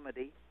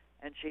comedy,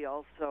 and she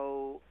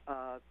also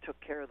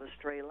took care of the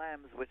stray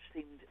lambs, which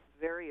seemed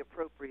very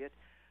appropriate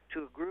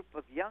to a group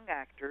of young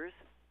actors.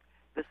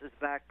 This is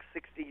back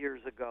 60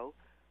 years ago,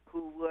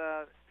 who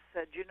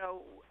said,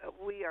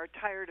 we are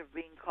tired of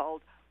being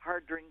called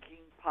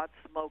hard-drinking,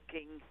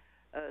 pot-smoking,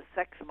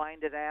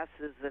 sex-minded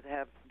asses that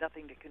have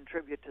nothing to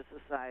contribute to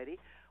society.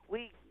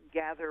 We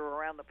gather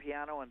around the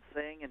piano and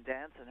sing and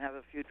dance and have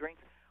a few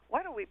drinks.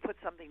 Why don't we put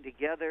something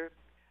together,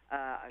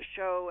 a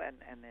show, and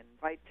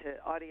invite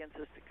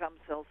audiences to come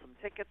sell some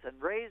tickets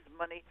and raise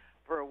money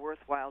for a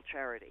worthwhile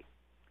charity?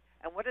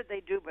 And what did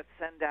they do but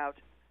send out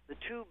the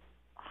two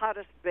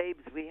hottest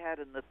babes we had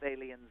in the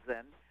Thalians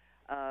then,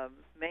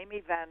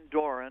 Mamie Van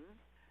Doren,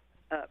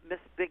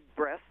 Miss Big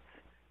Breasts,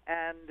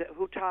 and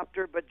who topped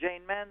her but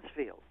Jane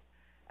Mansfield.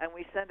 And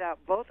we sent out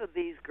both of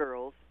these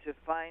girls to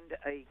find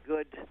a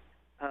good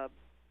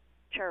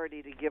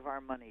charity to give our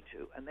money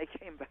to. And they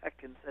came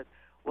back and said,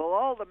 well,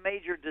 all the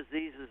major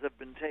diseases have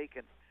been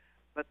taken.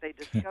 But they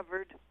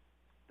discovered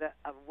that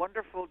a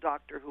wonderful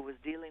doctor who was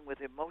dealing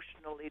with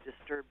emotionally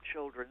disturbed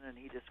children, and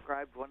he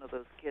described one of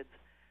those kids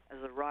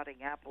as a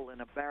rotting apple in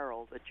a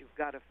barrel, that you've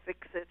got to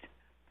fix it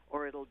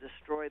or it'll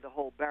destroy the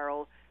whole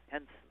barrel,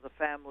 hence the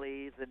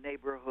family, the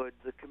neighborhood,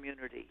 the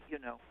community,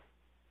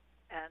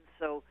 And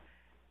so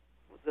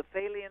the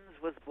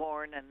Thalians was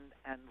born,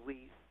 and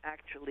we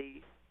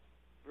actually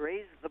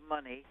raised the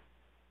money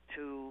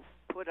to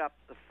put up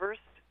the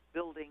first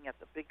building at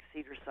the Big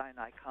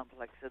Cedars-Sinai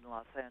complex in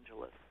Los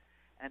Angeles.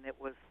 And it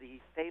was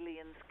the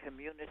Thalians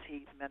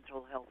Community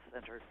Mental Health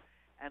Center.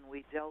 And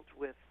we dealt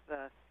with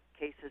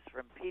cases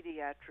from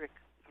pediatric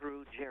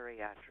through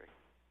geriatric.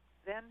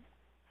 Then,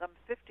 some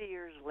 50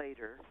 years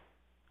later,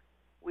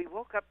 we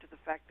woke up to the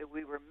fact that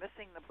we were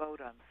missing the boat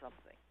on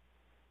something,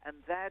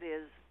 and that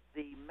is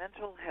the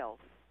mental health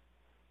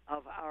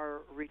of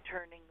our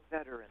returning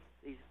veterans,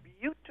 these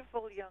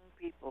beautiful young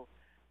people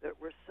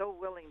that were so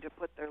willing to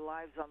put their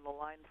lives on the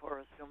line for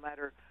us no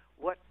matter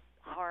what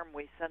harm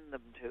we send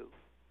them to.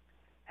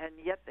 And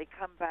yet they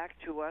come back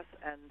to us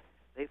and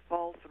they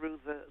fall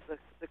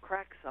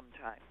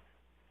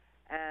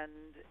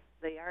and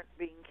they aren't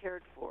being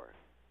cared for.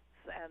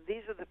 And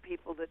these are the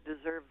people that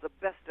deserve the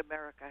best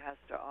America has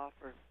to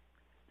offer.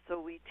 So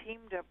we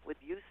teamed up with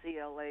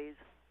UCLA's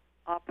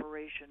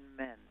Operation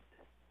Mend.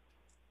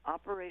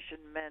 Operation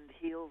Mend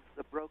heals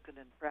the broken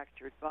and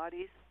fractured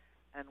bodies,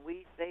 and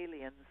we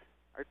Thalians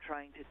are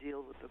trying to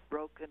deal with the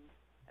broken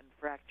and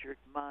fractured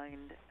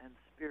mind and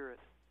spirit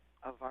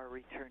of our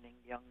returning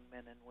young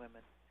men and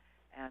women.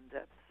 And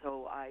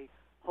so I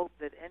hope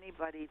that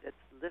anybody that's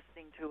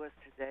listening to us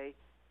today,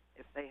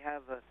 if they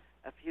have a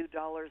few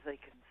dollars they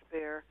can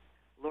spare,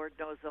 Lord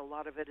knows a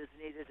lot of it is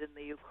needed in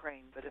the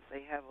Ukraine, but if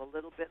they have a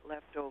little bit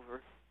left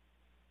over,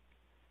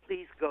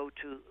 please go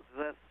to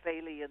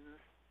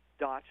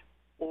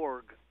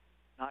thethalians.org,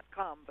 not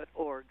com, but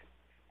org,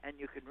 and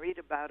you can read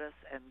about us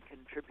and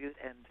contribute.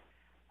 And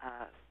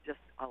just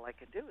all I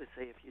can do is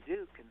say, if you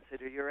do,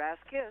 consider your ass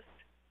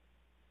kissed.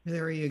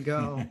 There you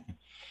go.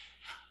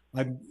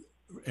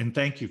 And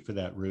thank you for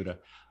that, Ruta.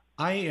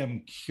 I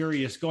am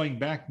curious, going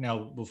back now,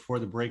 before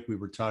the break, we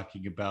were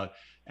talking about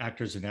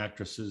actors and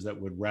actresses that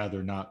would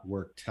rather not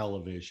work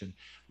television.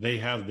 They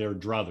have their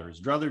druthers.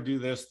 Druther do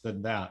this,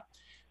 then that.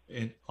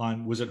 And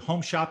was it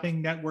Home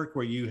Shopping Network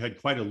where you had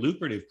quite a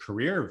lucrative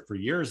career for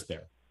years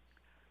there?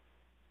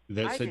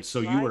 I did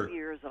 5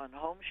 years on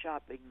Home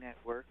Shopping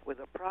Network with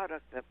a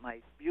product that my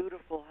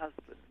beautiful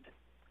husband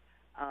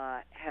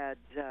had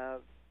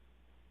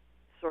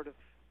sort of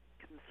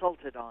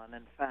consulted on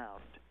and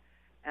found,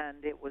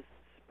 and it was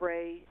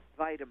spray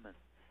vitamins.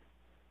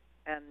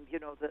 And you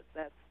know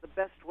that's the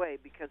best way,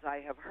 because I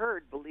have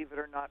heard, believe it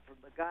or not, from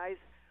the guys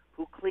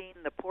who clean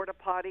the porta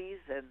potties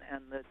and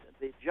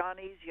the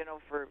Johnnies, you know,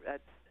 for at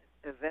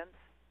events,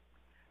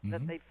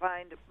 that they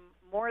find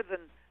more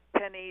than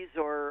pennies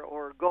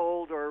or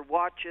gold or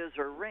watches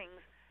or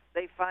rings,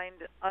 they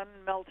find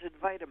unmelted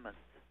vitamins.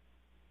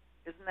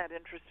 Isn't that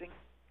interesting?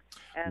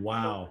 And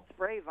wow. So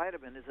spray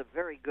vitamin is a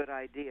very good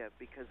idea,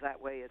 because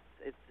that way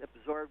it's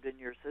absorbed in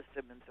your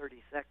system in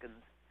 30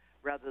 seconds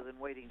rather than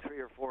waiting 3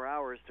 or 4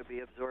 hours to be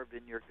absorbed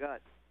in your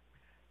gut.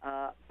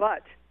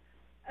 But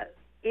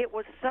it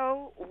was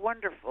so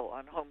wonderful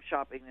on Home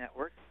Shopping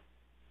Network,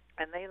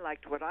 and they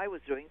liked what I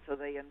was doing, so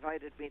they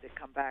invited me to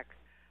come back,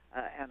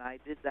 and I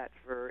did that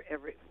for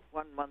every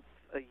 1 month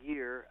a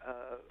year,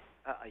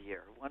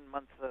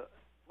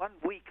 1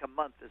 week a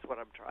month is what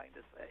I'm trying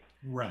to say.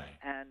 Right.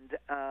 And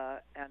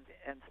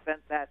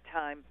spent that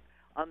time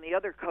on the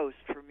other coast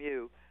from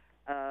you,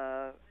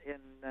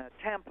 in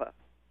Tampa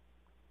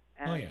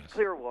and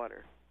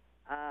Clearwater.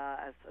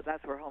 So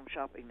that's where Home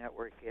Shopping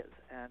Network is,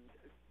 and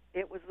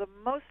it was the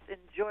most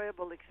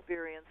enjoyable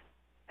experience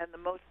and the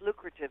most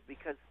lucrative,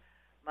 because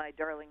my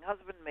darling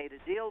husband made a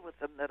deal with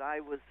them that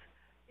I was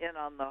in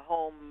on the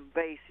home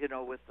base, you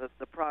know, with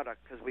the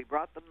product, because we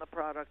brought them the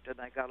product and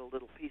I got a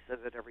little piece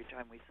of it every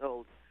time we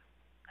sold.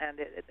 And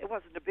it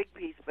wasn't a big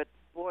piece, but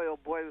boy, oh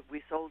boy,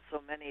 we sold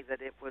so many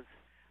that it was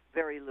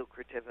very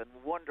lucrative and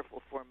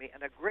wonderful for me,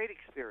 and a great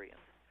experience.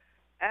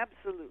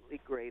 Absolutely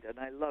great, and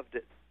I loved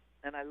it.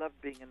 And I loved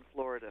being in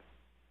Florida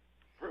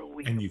for a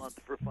week, a month,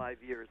 for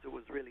 5 years. It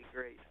was really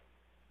great.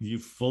 You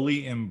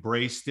fully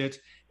embraced it.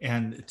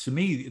 And to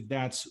me,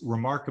 that's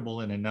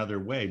remarkable in another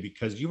way,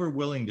 because you were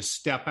willing to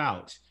step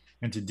out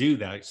and to do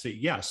that. Say,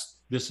 yes,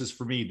 this is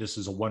for me. This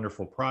is a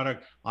wonderful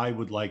product. I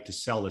would like to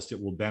sell this.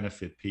 It will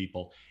benefit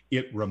people.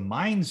 It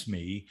reminds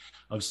me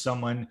of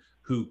someone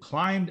who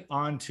climbed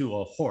onto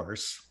a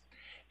horse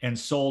and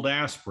sold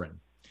aspirin.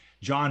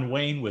 John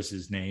Wayne was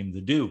his name,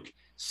 the Duke,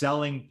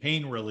 selling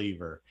pain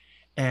reliever.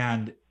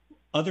 And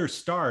other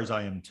stars,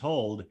 I am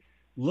told,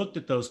 looked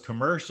at those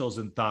commercials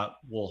and thought,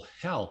 well,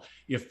 hell,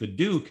 if the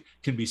Duke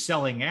can be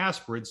selling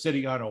aspirin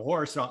sitting on a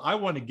horse, I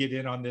want to get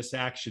in on this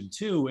action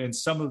too. And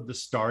some of the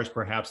stars,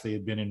 perhaps they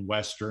had been in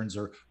Westerns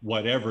or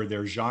whatever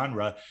their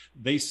genre,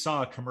 they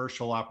saw a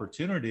commercial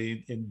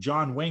opportunity. And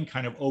John Wayne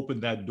kind of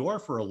opened that door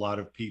for a lot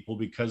of people,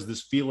 because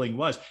this feeling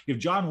was, if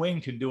John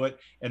Wayne can do it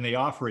and they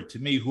offer it to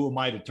me, who am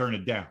I to turn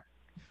it down?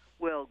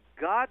 Well,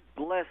 God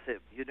bless him.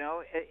 You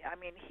know, I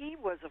mean, he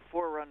was a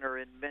forerunner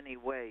in many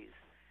ways.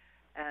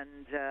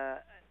 And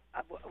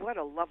what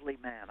a lovely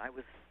man. I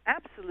was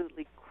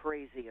absolutely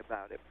crazy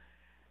about him.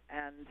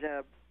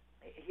 And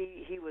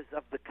he was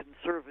of the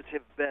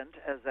conservative bent,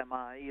 as am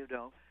I, you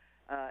know.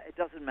 It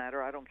doesn't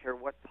matter. I don't care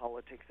what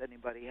politics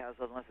anybody has,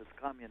 unless it's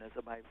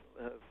communism. I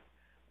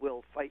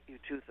will fight you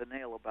tooth and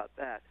nail about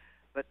that.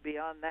 But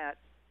beyond that,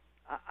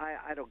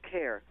 I don't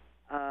care.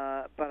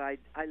 But I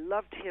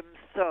loved him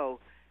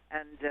so.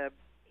 And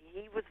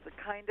he was the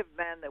kind of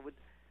man that would,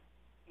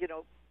 you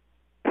know,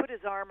 put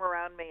his arm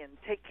around me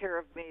and take care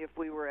of me if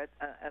we were at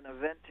an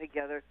event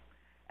together.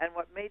 And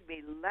what made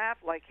me laugh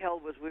like hell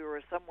was we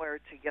were somewhere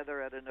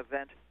together at an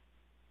event,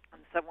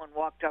 and someone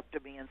walked up to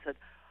me and said,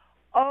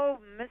 "Oh,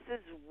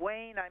 Mrs.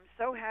 Wayne, I'm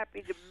so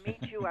happy to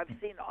meet you. I've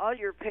seen all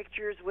your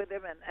pictures with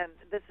him, and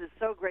this is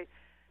so great."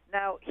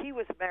 Now, he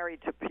was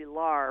married to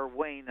Pilar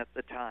Wayne at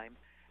the time,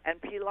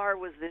 and Pilar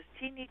was this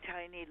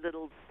teeny-tiny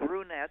little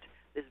brunette,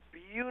 this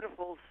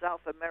beautiful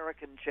South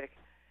American chick,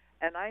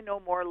 and I no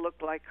more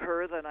look like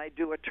her than I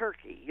do a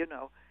turkey, you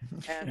know.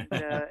 And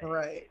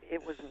right.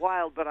 it was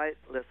wild, but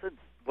listen,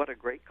 what a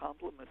great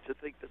compliment to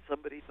think that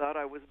somebody thought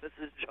I was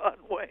Mrs. John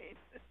Wayne.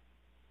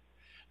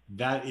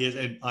 That is,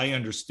 and I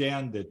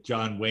understand that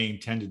John Wayne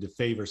tended to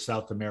favor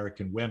South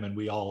American women.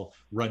 We all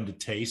run to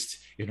taste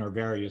in our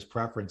various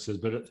preferences,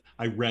 but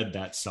I read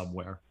that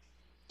somewhere.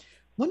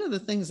 One of the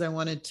things I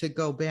wanted to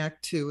go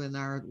back to in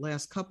our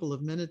last couple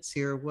of minutes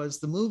here was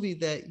the movie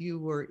that you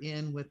were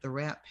in with the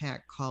Rat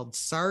Pack called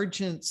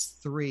Sergeants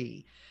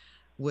 3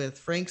 with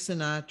Frank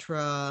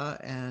Sinatra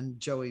and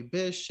Joey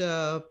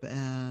Bishop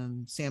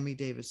and Sammy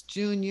Davis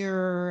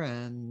Jr.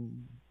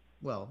 and,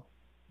 well,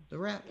 the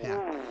Rat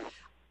Pack.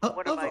 Of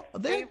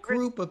that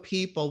group of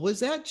people, was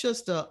that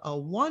just a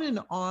one and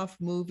off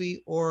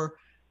movie, or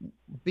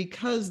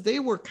because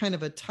they were kind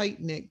of a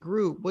tight-knit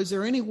group, was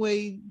there any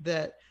way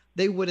that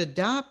they would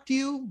adopt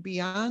you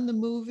beyond the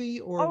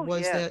movie, or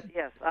yes.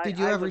 Did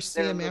you ever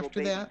see them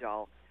after that?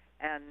 Doll,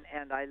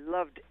 and I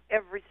loved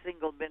every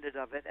single minute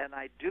of it, and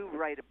I do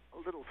write a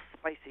little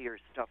spicier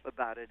stuff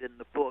about it in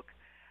the book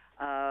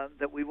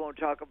that we won't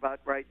talk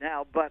about right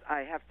now, but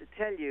I have to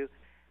tell you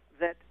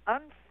that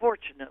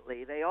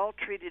unfortunately they all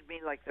treated me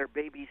like their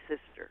baby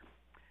sister.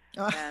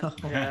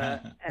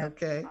 And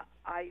okay.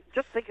 I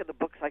just think of the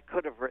books I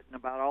could have written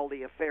about all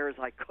the affairs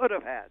I could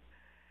have had.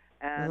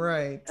 And,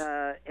 right.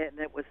 And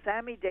it was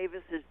Sammy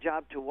Davis's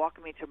job to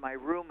walk me to my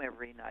room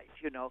every night,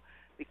 you know,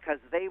 because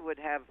they would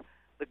have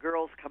the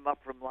girls come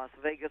up from Las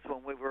Vegas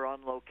when we were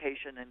on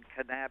location in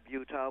Kanab,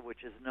 Utah,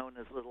 which is known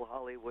as Little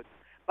Hollywood.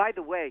 By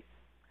the way,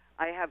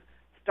 I have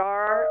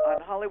star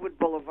on Hollywood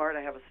Boulevard.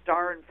 I have a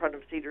star in front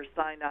of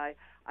Cedars-Sinai.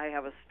 I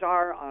have a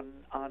star on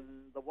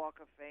the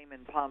Walk of Fame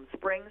in Palm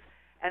Springs.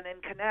 And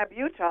in Kanab,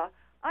 Utah,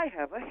 I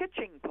have a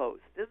hitching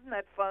post. Isn't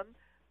that fun?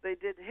 They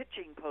did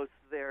hitching posts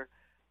there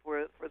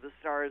for the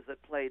stars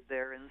that played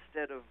there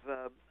instead of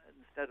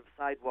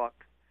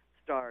sidewalk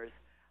stars.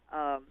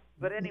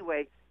 But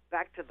anyway,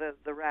 back to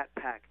the Rat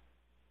Pack.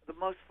 The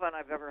most fun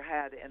I've ever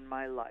had in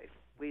my life.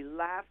 We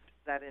laughed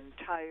that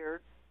entire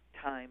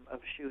time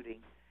of shooting.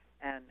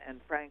 And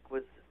Frank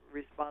was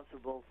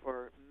responsible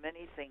for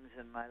many things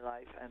in my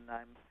life, and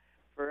I'm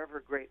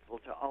forever grateful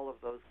to all of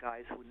those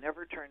guys who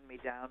never turned me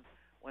down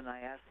when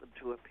I asked them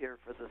to appear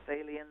for the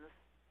Thalians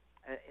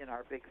in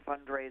our big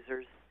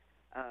fundraisers.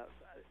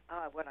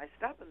 When I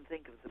stop and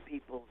think of the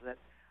people that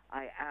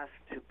I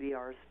asked to be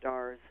our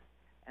stars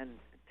and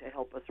to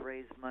help us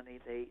raise money,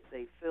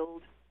 they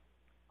filled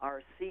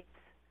our seats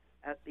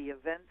at the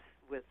events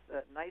with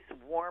nice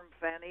warm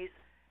fannies,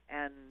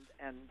 and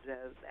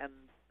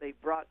they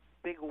brought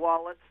big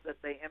wallets that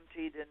they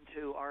emptied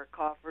into our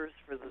coffers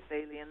for the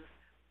Thalians,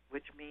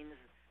 which means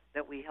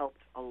that we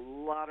helped a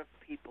lot of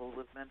people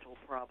with mental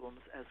problems,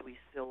 as we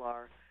still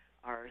are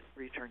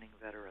returning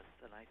veterans,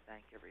 and I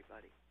thank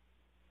everybody.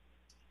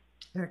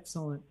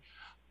 Excellent.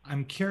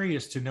 I'm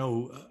curious to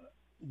know,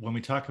 when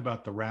we talk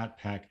about the Rat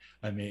Pack,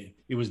 I mean,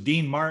 it was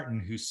Dean Martin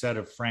who said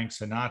of Frank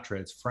Sinatra,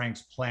 it's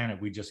Frank's planet,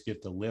 we just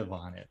get to live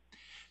on it.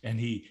 And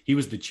he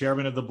was the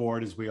chairman of the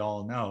board, as we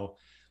all know.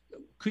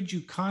 Could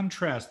you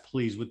contrast,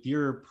 please, with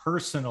your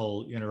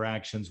personal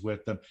interactions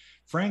with them?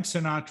 Frank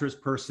Sinatra's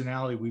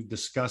personality we've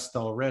discussed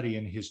already,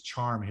 and his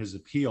charm, his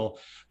appeal.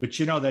 But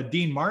you know that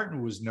Dean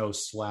Martin was no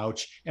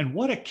slouch, and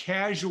what a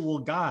casual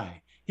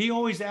guy. He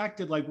always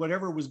acted like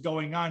whatever was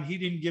going on, he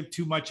didn't give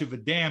too much of a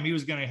damn. He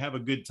was going to have a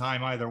good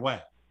time either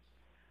way.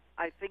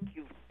 I think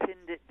you've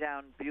pinned it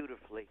down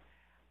beautifully.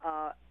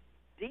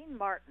 Dean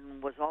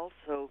Martin was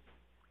also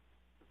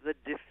the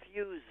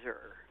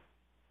diffuser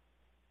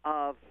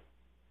of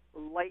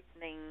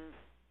lightning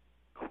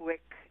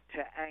quick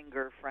to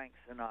anger Frank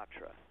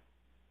Sinatra,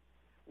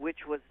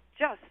 which was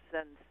just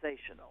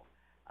sensational.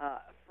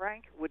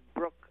 Frank would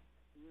brook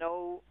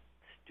no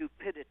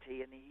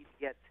stupidity, and he'd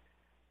get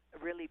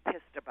really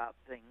pissed about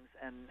things,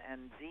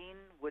 and Dean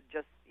would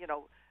just, you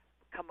know,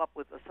 come up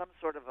with some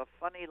sort of a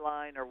funny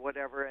line or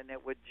whatever, and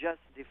it would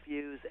just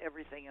diffuse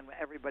everything, and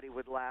everybody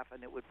would laugh,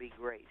 and it would be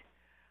great.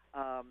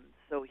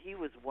 So he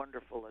was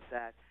wonderful at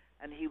that,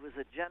 and he was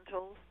a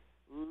gentle,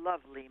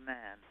 lovely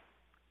man.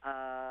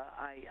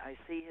 I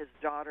see his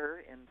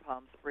daughter in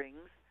Palm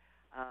Springs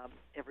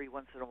every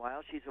once in a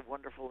while. She's a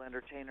wonderful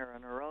entertainer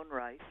in her own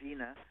right,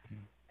 Gina,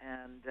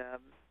 and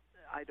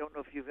I don't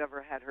know if you've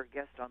ever had her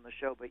guest on the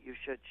show, but you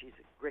should. She's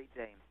a great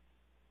dame.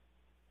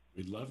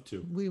 We'd love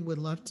to. We would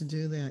love to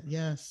do that,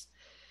 yes.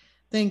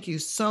 Thank you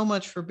so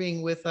much for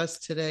being with us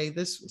today.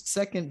 This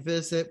second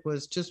visit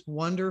was just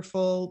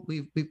wonderful.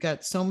 We've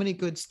got so many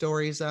good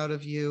stories out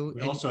of you.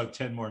 We also have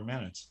 10 more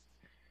minutes.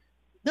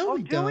 No,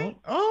 we don't.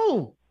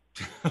 Oh,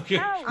 okay.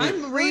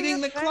 I'm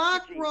reading the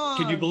clock wrong.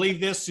 Can you believe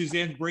this?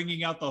 Suzanne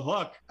bringing out the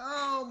hook.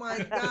 Oh my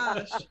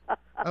gosh.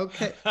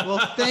 Okay. Well,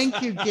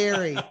 thank you,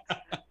 Gary.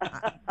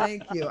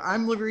 Thank you.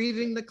 I'm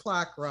reading the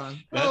clock wrong.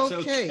 That's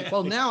okay. okay.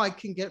 Well, now I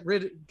can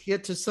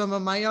get to some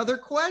of my other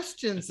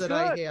questions that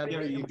I Good. had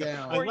There you written go.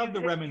 down. I love the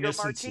Your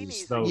reminiscences,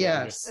 martinis though.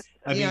 Yes.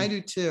 I I mean,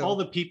 do too. all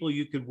the people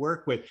you could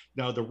work with.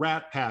 Now, the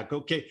Rat Pack.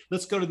 Okay,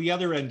 let's go to the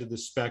other end of the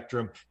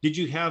spectrum. Did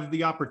you have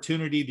the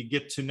opportunity to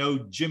get to know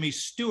Jimmy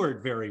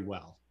Stewart very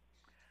well?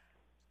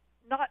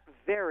 Not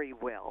very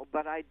well,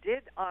 but I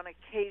did on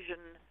occasion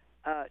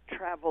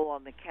travel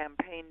on the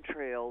campaign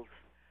trails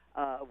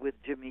with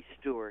Jimmy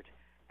Stewart.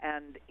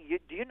 And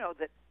do you know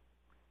that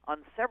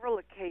on several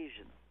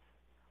occasions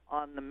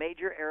on the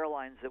major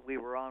airlines that we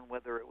were on,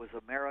 whether it was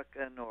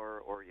American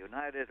or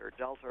United or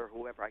Delta or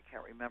whoever, I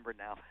can't remember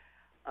now,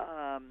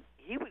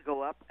 he would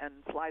go up and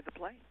fly the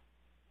plane.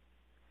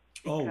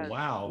 Oh,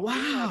 wow.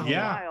 Wow.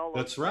 Yeah,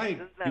 that's right.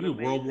 He was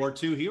a World War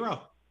II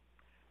hero.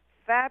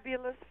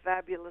 Fabulous,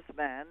 fabulous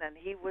man, and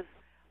he was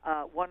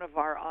one of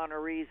our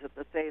honorees at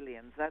the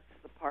Thalians. That's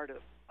the part of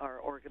our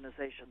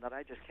organization that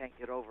I just can't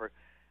get over,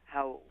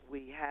 how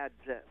we had,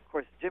 of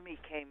course, Jimmy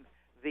came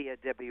via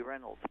Debbie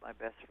Reynolds, my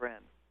best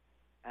friend.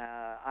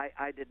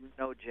 I didn't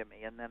know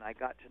Jimmy, and then I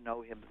got to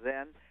know him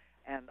then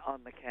and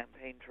on the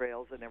campaign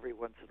trails and every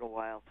once in a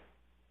while.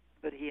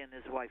 But he and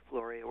his wife,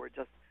 Gloria, were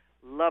just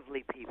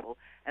lovely people,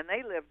 and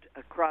they lived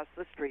across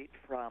the street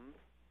from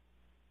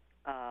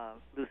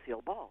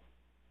Lucille Ball.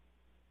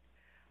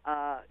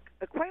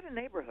 Quite a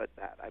neighborhood,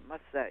 that, I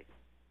must say.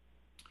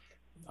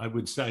 I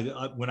would say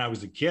when I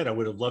was a kid, I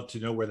would have loved to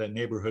know where that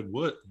neighborhood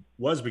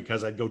was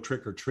because I'd go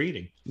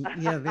trick-or-treating.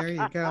 Yeah, there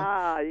you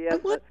go. Yes.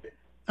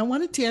 I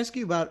wanted to ask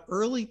you about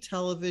early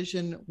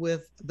television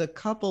with the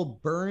couple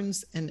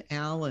Burns and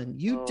Allen.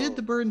 You did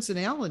the Burns and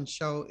Allen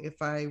show,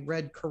 if I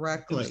read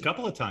correctly. A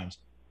couple of times.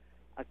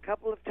 A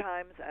couple of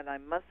times, and I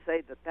must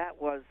say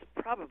that was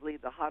probably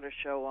the hottest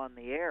show on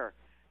the air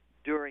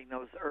during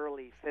those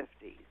early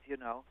 50s,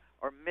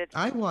 or mid-50s.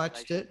 I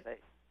watched it. Say.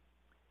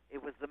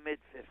 It was the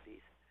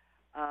mid-50s.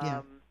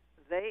 Yeah.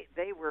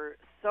 They were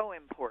so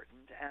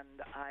important,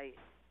 and I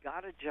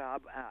got a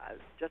job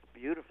just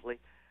beautifully.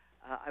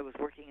 I was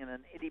working in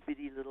an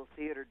itty-bitty little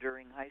theater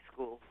during high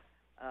school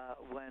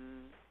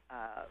when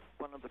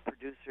one of the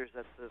producers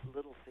at the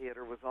little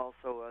theater was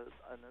also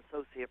an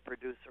associate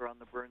producer on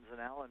the Burns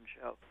and Allen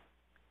show,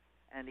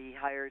 and he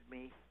hired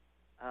me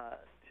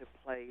to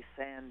play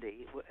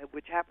Sandy,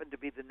 which happened to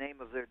be the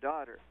name of their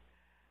daughter.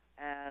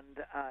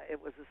 And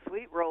it was a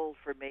sweet role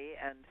for me,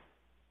 and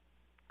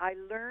I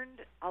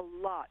learned a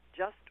lot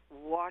just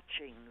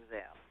watching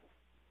them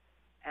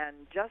and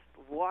just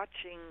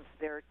watching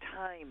their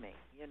timing.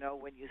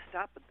 When you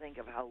stop and think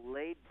of how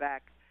laid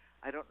back,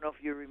 I don't know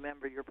if you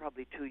remember, you're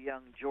probably too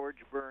young, George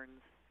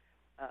Burns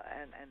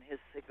and his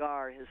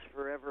cigar, his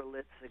forever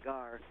lit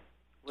cigar,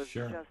 was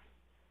just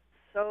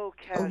so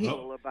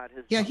casual about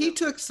his. Yeah, he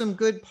took some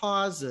good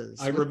pauses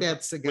with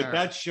that cigar. With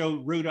that show,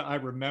 Ruta, I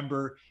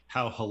remember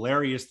how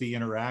hilarious the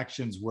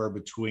interactions were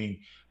between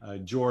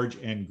George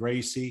and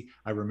Gracie.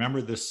 I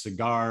remember this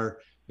cigar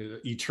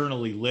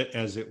eternally lit,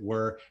 as it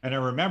were. And I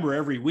remember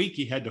every week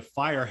he had to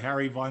fire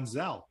Harry Von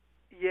Zell.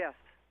 Yes.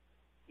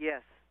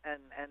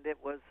 And it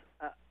was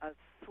a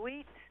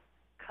sweet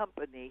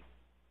company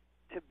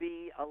to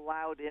be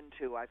allowed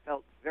into. I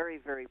felt very,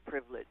 very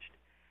privileged.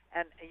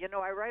 And,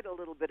 I write a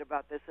little bit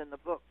about this in the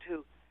book,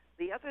 too.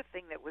 The other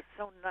thing that was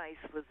so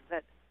nice was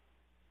that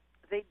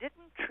they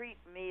didn't treat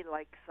me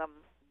like some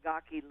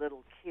gawky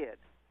little kid.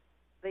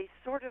 They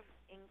sort of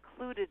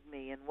included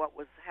me in what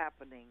was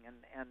happening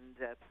and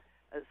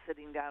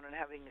sitting down and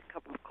having a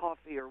cup of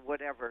coffee or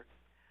whatever.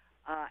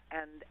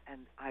 And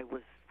I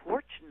was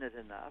fortunate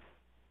enough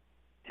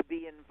to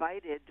be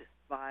invited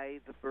by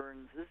the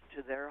Burnses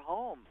to their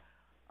home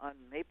on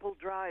Maple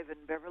Drive in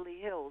Beverly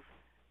Hills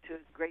to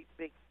great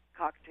big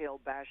cocktail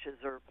bashes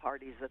or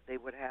parties that they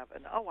would have.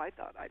 And, I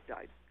thought I'd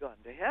gone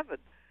to heaven,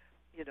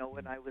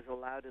 when I was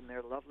allowed in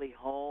their lovely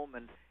home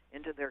and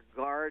into their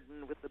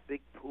garden with the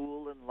big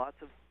pool and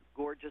lots of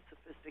gorgeous,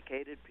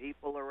 sophisticated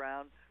people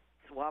around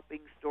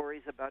swapping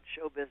stories about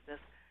show business.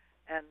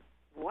 And,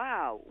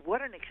 wow,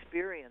 what an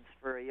experience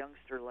for a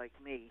youngster like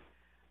me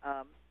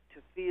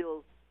to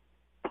feel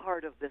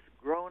part of this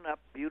grown-up,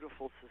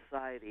 beautiful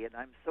society. And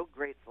I'm so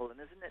grateful. And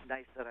isn't it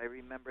nice that I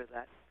remember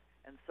that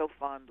and so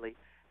fondly?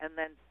 And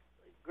then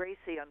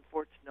Gracie,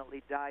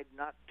 unfortunately, died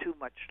not too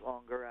much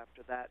longer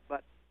after that,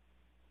 but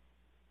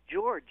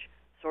George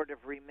sort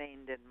of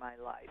remained in my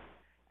life.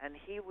 And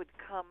he would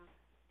come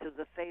to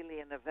the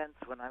Thalian events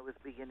when I was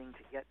beginning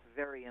to get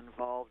very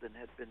involved and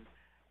had been,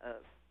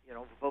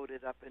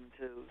 voted up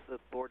into the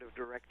board of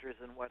directors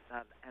and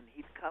whatnot. And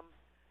he'd come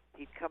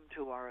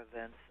to our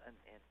events and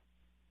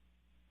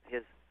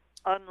his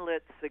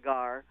unlit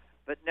cigar,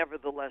 but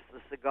nevertheless the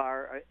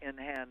cigar in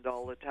hand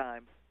all the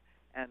time,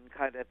 and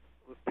kind of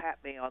would pat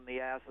me on the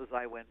ass as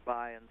I went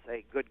by and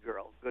say, "Good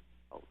girl,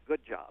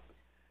 good job."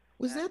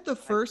 Was that the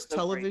first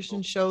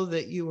television show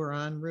that you were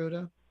on,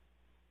 Ruta?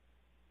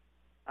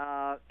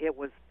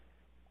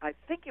 I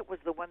think it was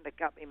the one that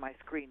got me my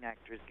Screen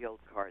Actors Guild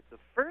card. The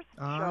first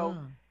show,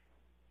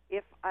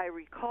 if I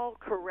recall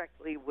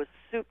correctly, was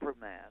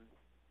Superman.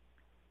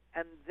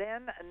 And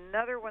then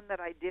another one that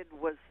I did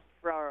was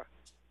for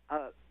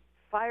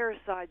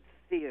Fireside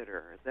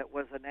Theater, that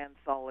was an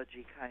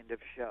anthology kind of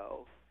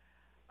show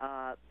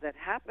that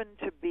happened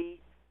to be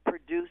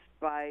produced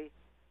by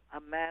a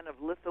man of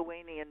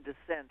Lithuanian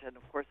descent, and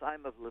of course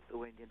I'm of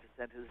Lithuanian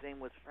descent, whose name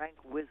was Frank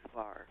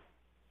Wisvar.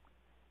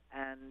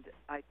 And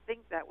I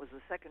think that was the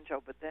second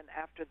show, but then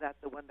after that,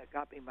 the one that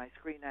got me my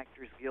Screen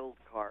Actors Guild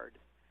card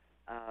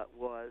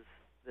was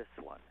this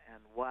one.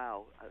 And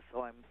wow,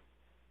 so I'm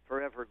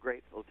forever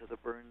grateful to the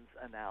Burns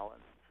and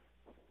Allens.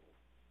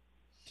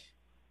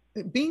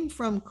 Being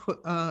from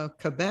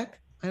Quebec,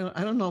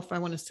 I don't know if I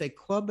want to say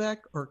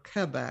Quebec or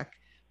Quebec,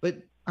 but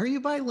are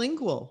you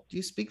bilingual? Do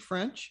you speak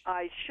French?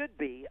 I should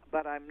be,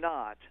 but I'm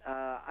not.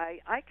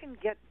 I can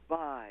get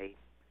by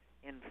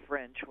in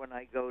French when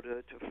I go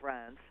to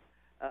France,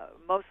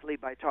 mostly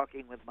by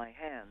talking with my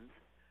hands,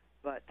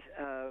 but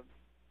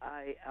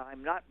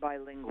I'm not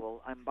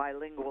bilingual. I'm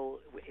bilingual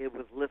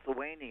with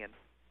Lithuanian,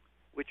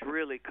 which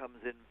really comes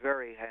in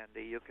very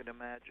handy, you can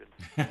imagine.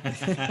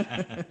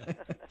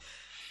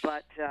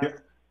 But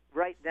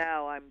right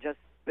now I'm just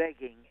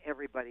begging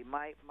everybody.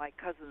 My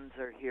cousins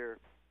are here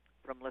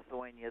from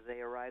Lithuania. They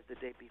arrived the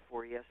day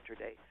before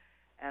yesterday.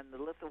 And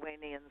the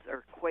Lithuanians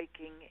are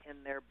quaking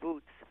in their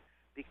boots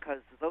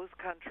because those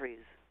countries,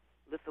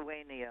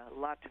 Lithuania,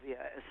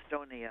 Latvia,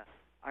 Estonia,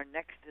 are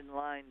next in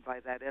line by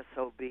that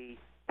SOB,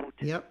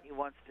 Putin. Yep. He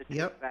wants to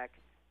take back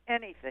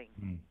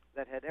anything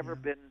that had ever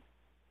been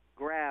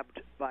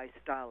grabbed by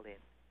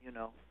Stalin, you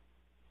know.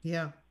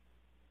 Yeah.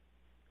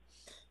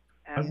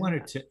 And, I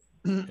wanted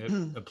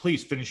to,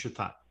 please finish your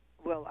thought.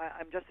 Well,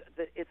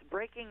 it's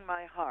breaking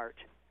my heart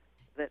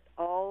that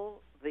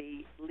all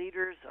the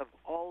leaders of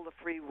all the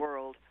free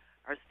world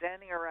are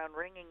standing around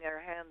wringing their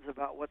hands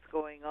about what's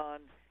going on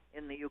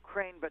in the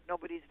Ukraine, but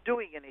nobody's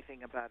doing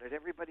anything about it.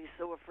 Everybody's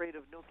so afraid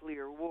of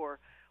nuclear war.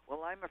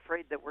 Well, I'm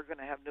afraid that we're going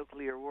to have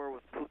nuclear war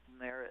with Putin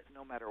there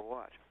no matter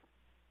what.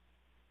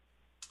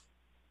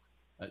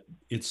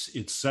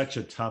 It's such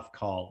a tough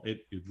call.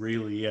 It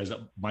really is.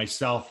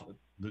 Myself,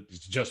 it's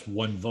just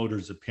one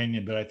voter's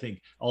opinion, but I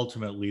think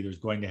ultimately there's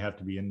going to have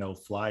to be a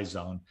no-fly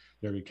zone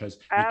there because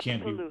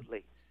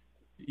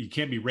you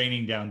can't be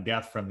raining down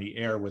death from the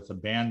air with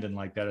abandon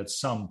like that. At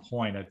some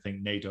point, I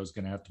think NATO is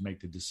going to have to make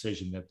the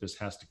decision that this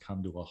has to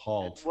come to a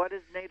halt. And what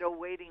is NATO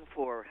waiting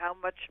for? How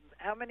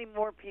many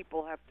more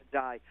people have to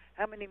die?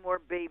 How many more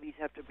babies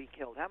have to be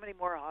killed? How many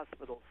more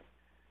hospitals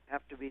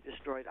have to be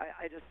destroyed?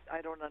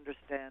 I don't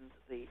understand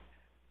the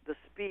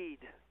speed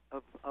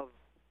of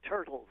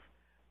turtles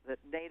that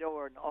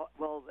NATO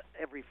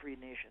every free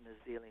nation is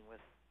dealing with.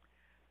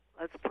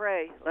 Let's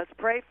pray. Let's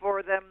pray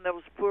for them,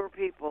 those poor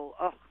people.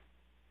 Oh.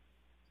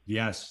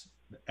 Yes,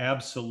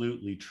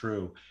 absolutely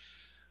true.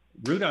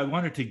 Ruta, I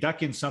wanted to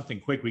duck in something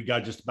quick. We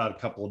got just about a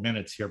couple of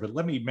minutes here, but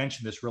let me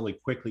mention this really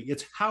quickly.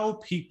 It's how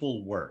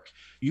people work.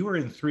 You were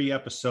in 3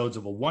 episodes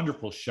of a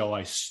wonderful show.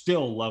 I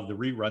still love the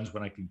reruns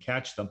when I can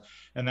catch them,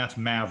 and that's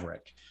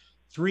Maverick.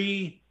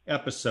 3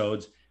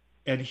 episodes.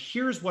 And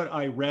here's what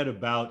I read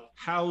about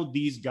how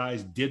these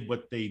guys did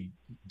what they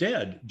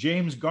did.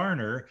 James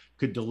Garner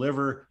could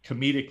deliver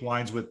comedic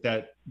lines with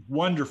that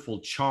wonderful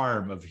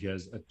charm of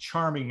his, a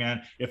charming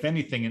man, if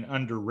anything, an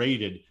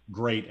underrated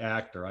great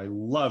actor. I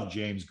love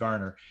James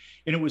Garner.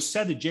 And it was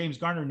said that James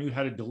Garner knew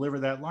how to deliver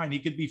that line. He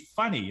could be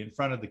funny in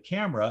front of the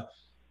camera,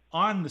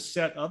 on the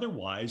set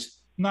otherwise,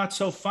 not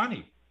so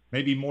funny.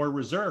 Maybe more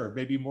reserved,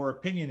 maybe more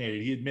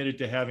opinionated. He admitted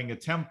to having a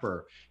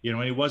temper,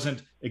 and he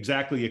wasn't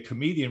exactly a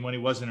comedian when he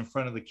wasn't in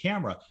front of the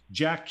camera.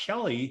 Jack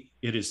Kelly,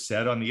 it is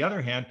said, on the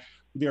other hand,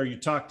 there you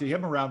talk to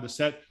him around the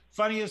set,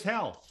 funny as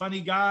hell,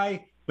 funny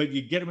guy, but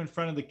you get him in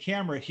front of the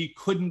camera, he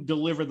couldn't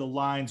deliver the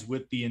lines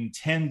with the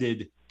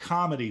intended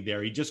comedy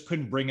there. He just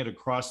couldn't bring it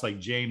across like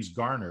James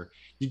Garner.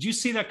 Did you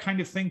see that kind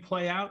of thing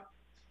play out?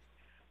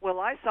 Well,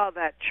 I saw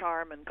that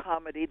charm and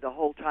comedy the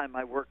whole time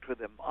I worked with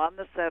him, on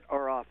the set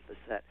or off the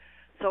set.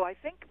 So I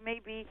think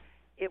maybe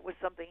it was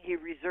something he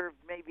reserved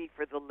maybe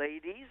for the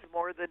ladies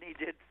more than he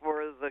did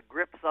for the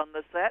grips on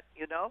the set,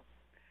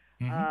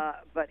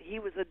 But he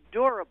was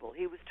adorable.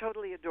 He was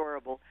totally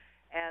adorable.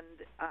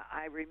 And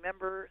I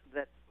remember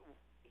that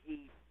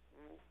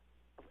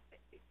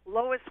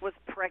Lois was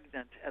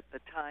pregnant at the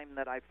time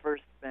that I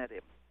first met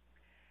him.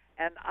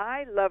 And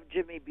I loved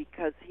Jimmy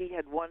because he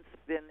had once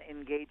been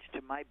engaged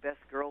to my best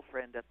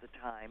girlfriend at the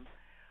time,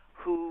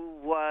 who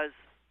was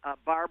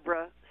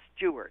Barbara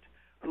Stewart,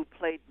 who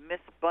played Miss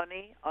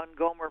Bunny on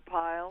Gomer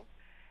Pyle.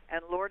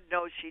 And Lord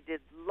knows she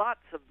did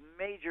lots of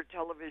major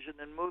television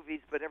and movies,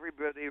 but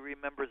everybody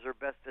remembers her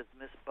best as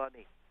Miss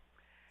Bunny.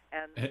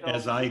 And so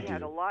as I we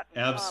had a lot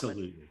in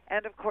absolutely common.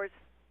 And of course,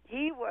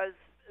 he was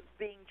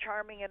being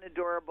charming and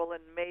adorable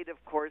and made,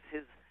 of course,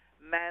 his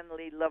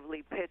manly,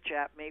 lovely pitch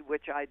at me,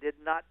 which I did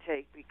not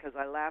take because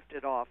I laughed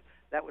it off.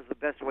 That was the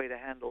best way to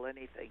handle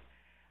anything.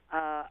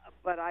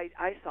 But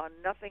I saw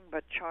nothing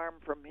but charm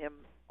from him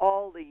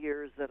all the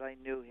years that I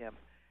knew him.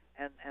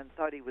 And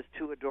thought he was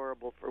too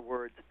adorable for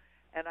words.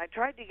 And I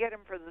tried to get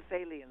him for the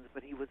Thalians,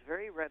 but he was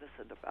very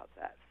reticent about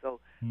that. So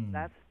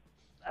that's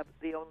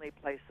the only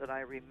place that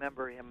I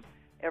remember him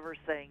ever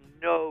saying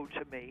no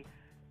to me,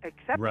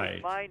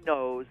 accepting my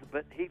nose,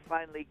 but he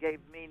finally gave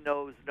me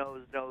nose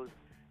to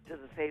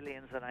the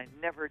Thalians, and I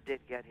never did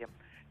get him.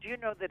 Do you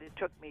know that it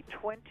took me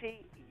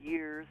 20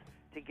 years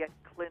to get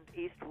Clint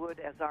Eastwood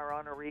as our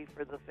honoree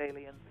for the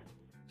Thalians?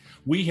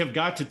 We have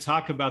got to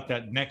talk about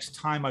that next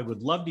time. I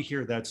would love to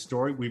hear that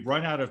story. We've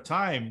run out of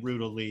time,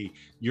 Ruta Lee.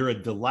 You're a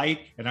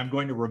delight, and I'm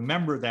going to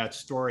remember that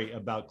story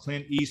about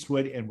Clint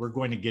Eastwood, and we're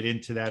going to get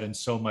into that and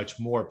so much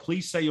more.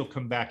 Please say you'll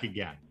come back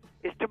again.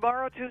 Is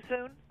tomorrow too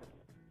soon?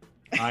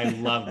 I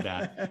love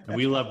that. And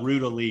we love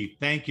Ruta Lee.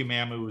 Thank you,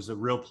 ma'am. It was a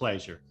real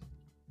pleasure.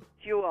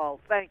 You all.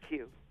 Thank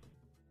you.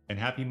 And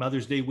happy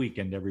Mother's Day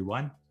weekend,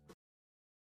 everyone.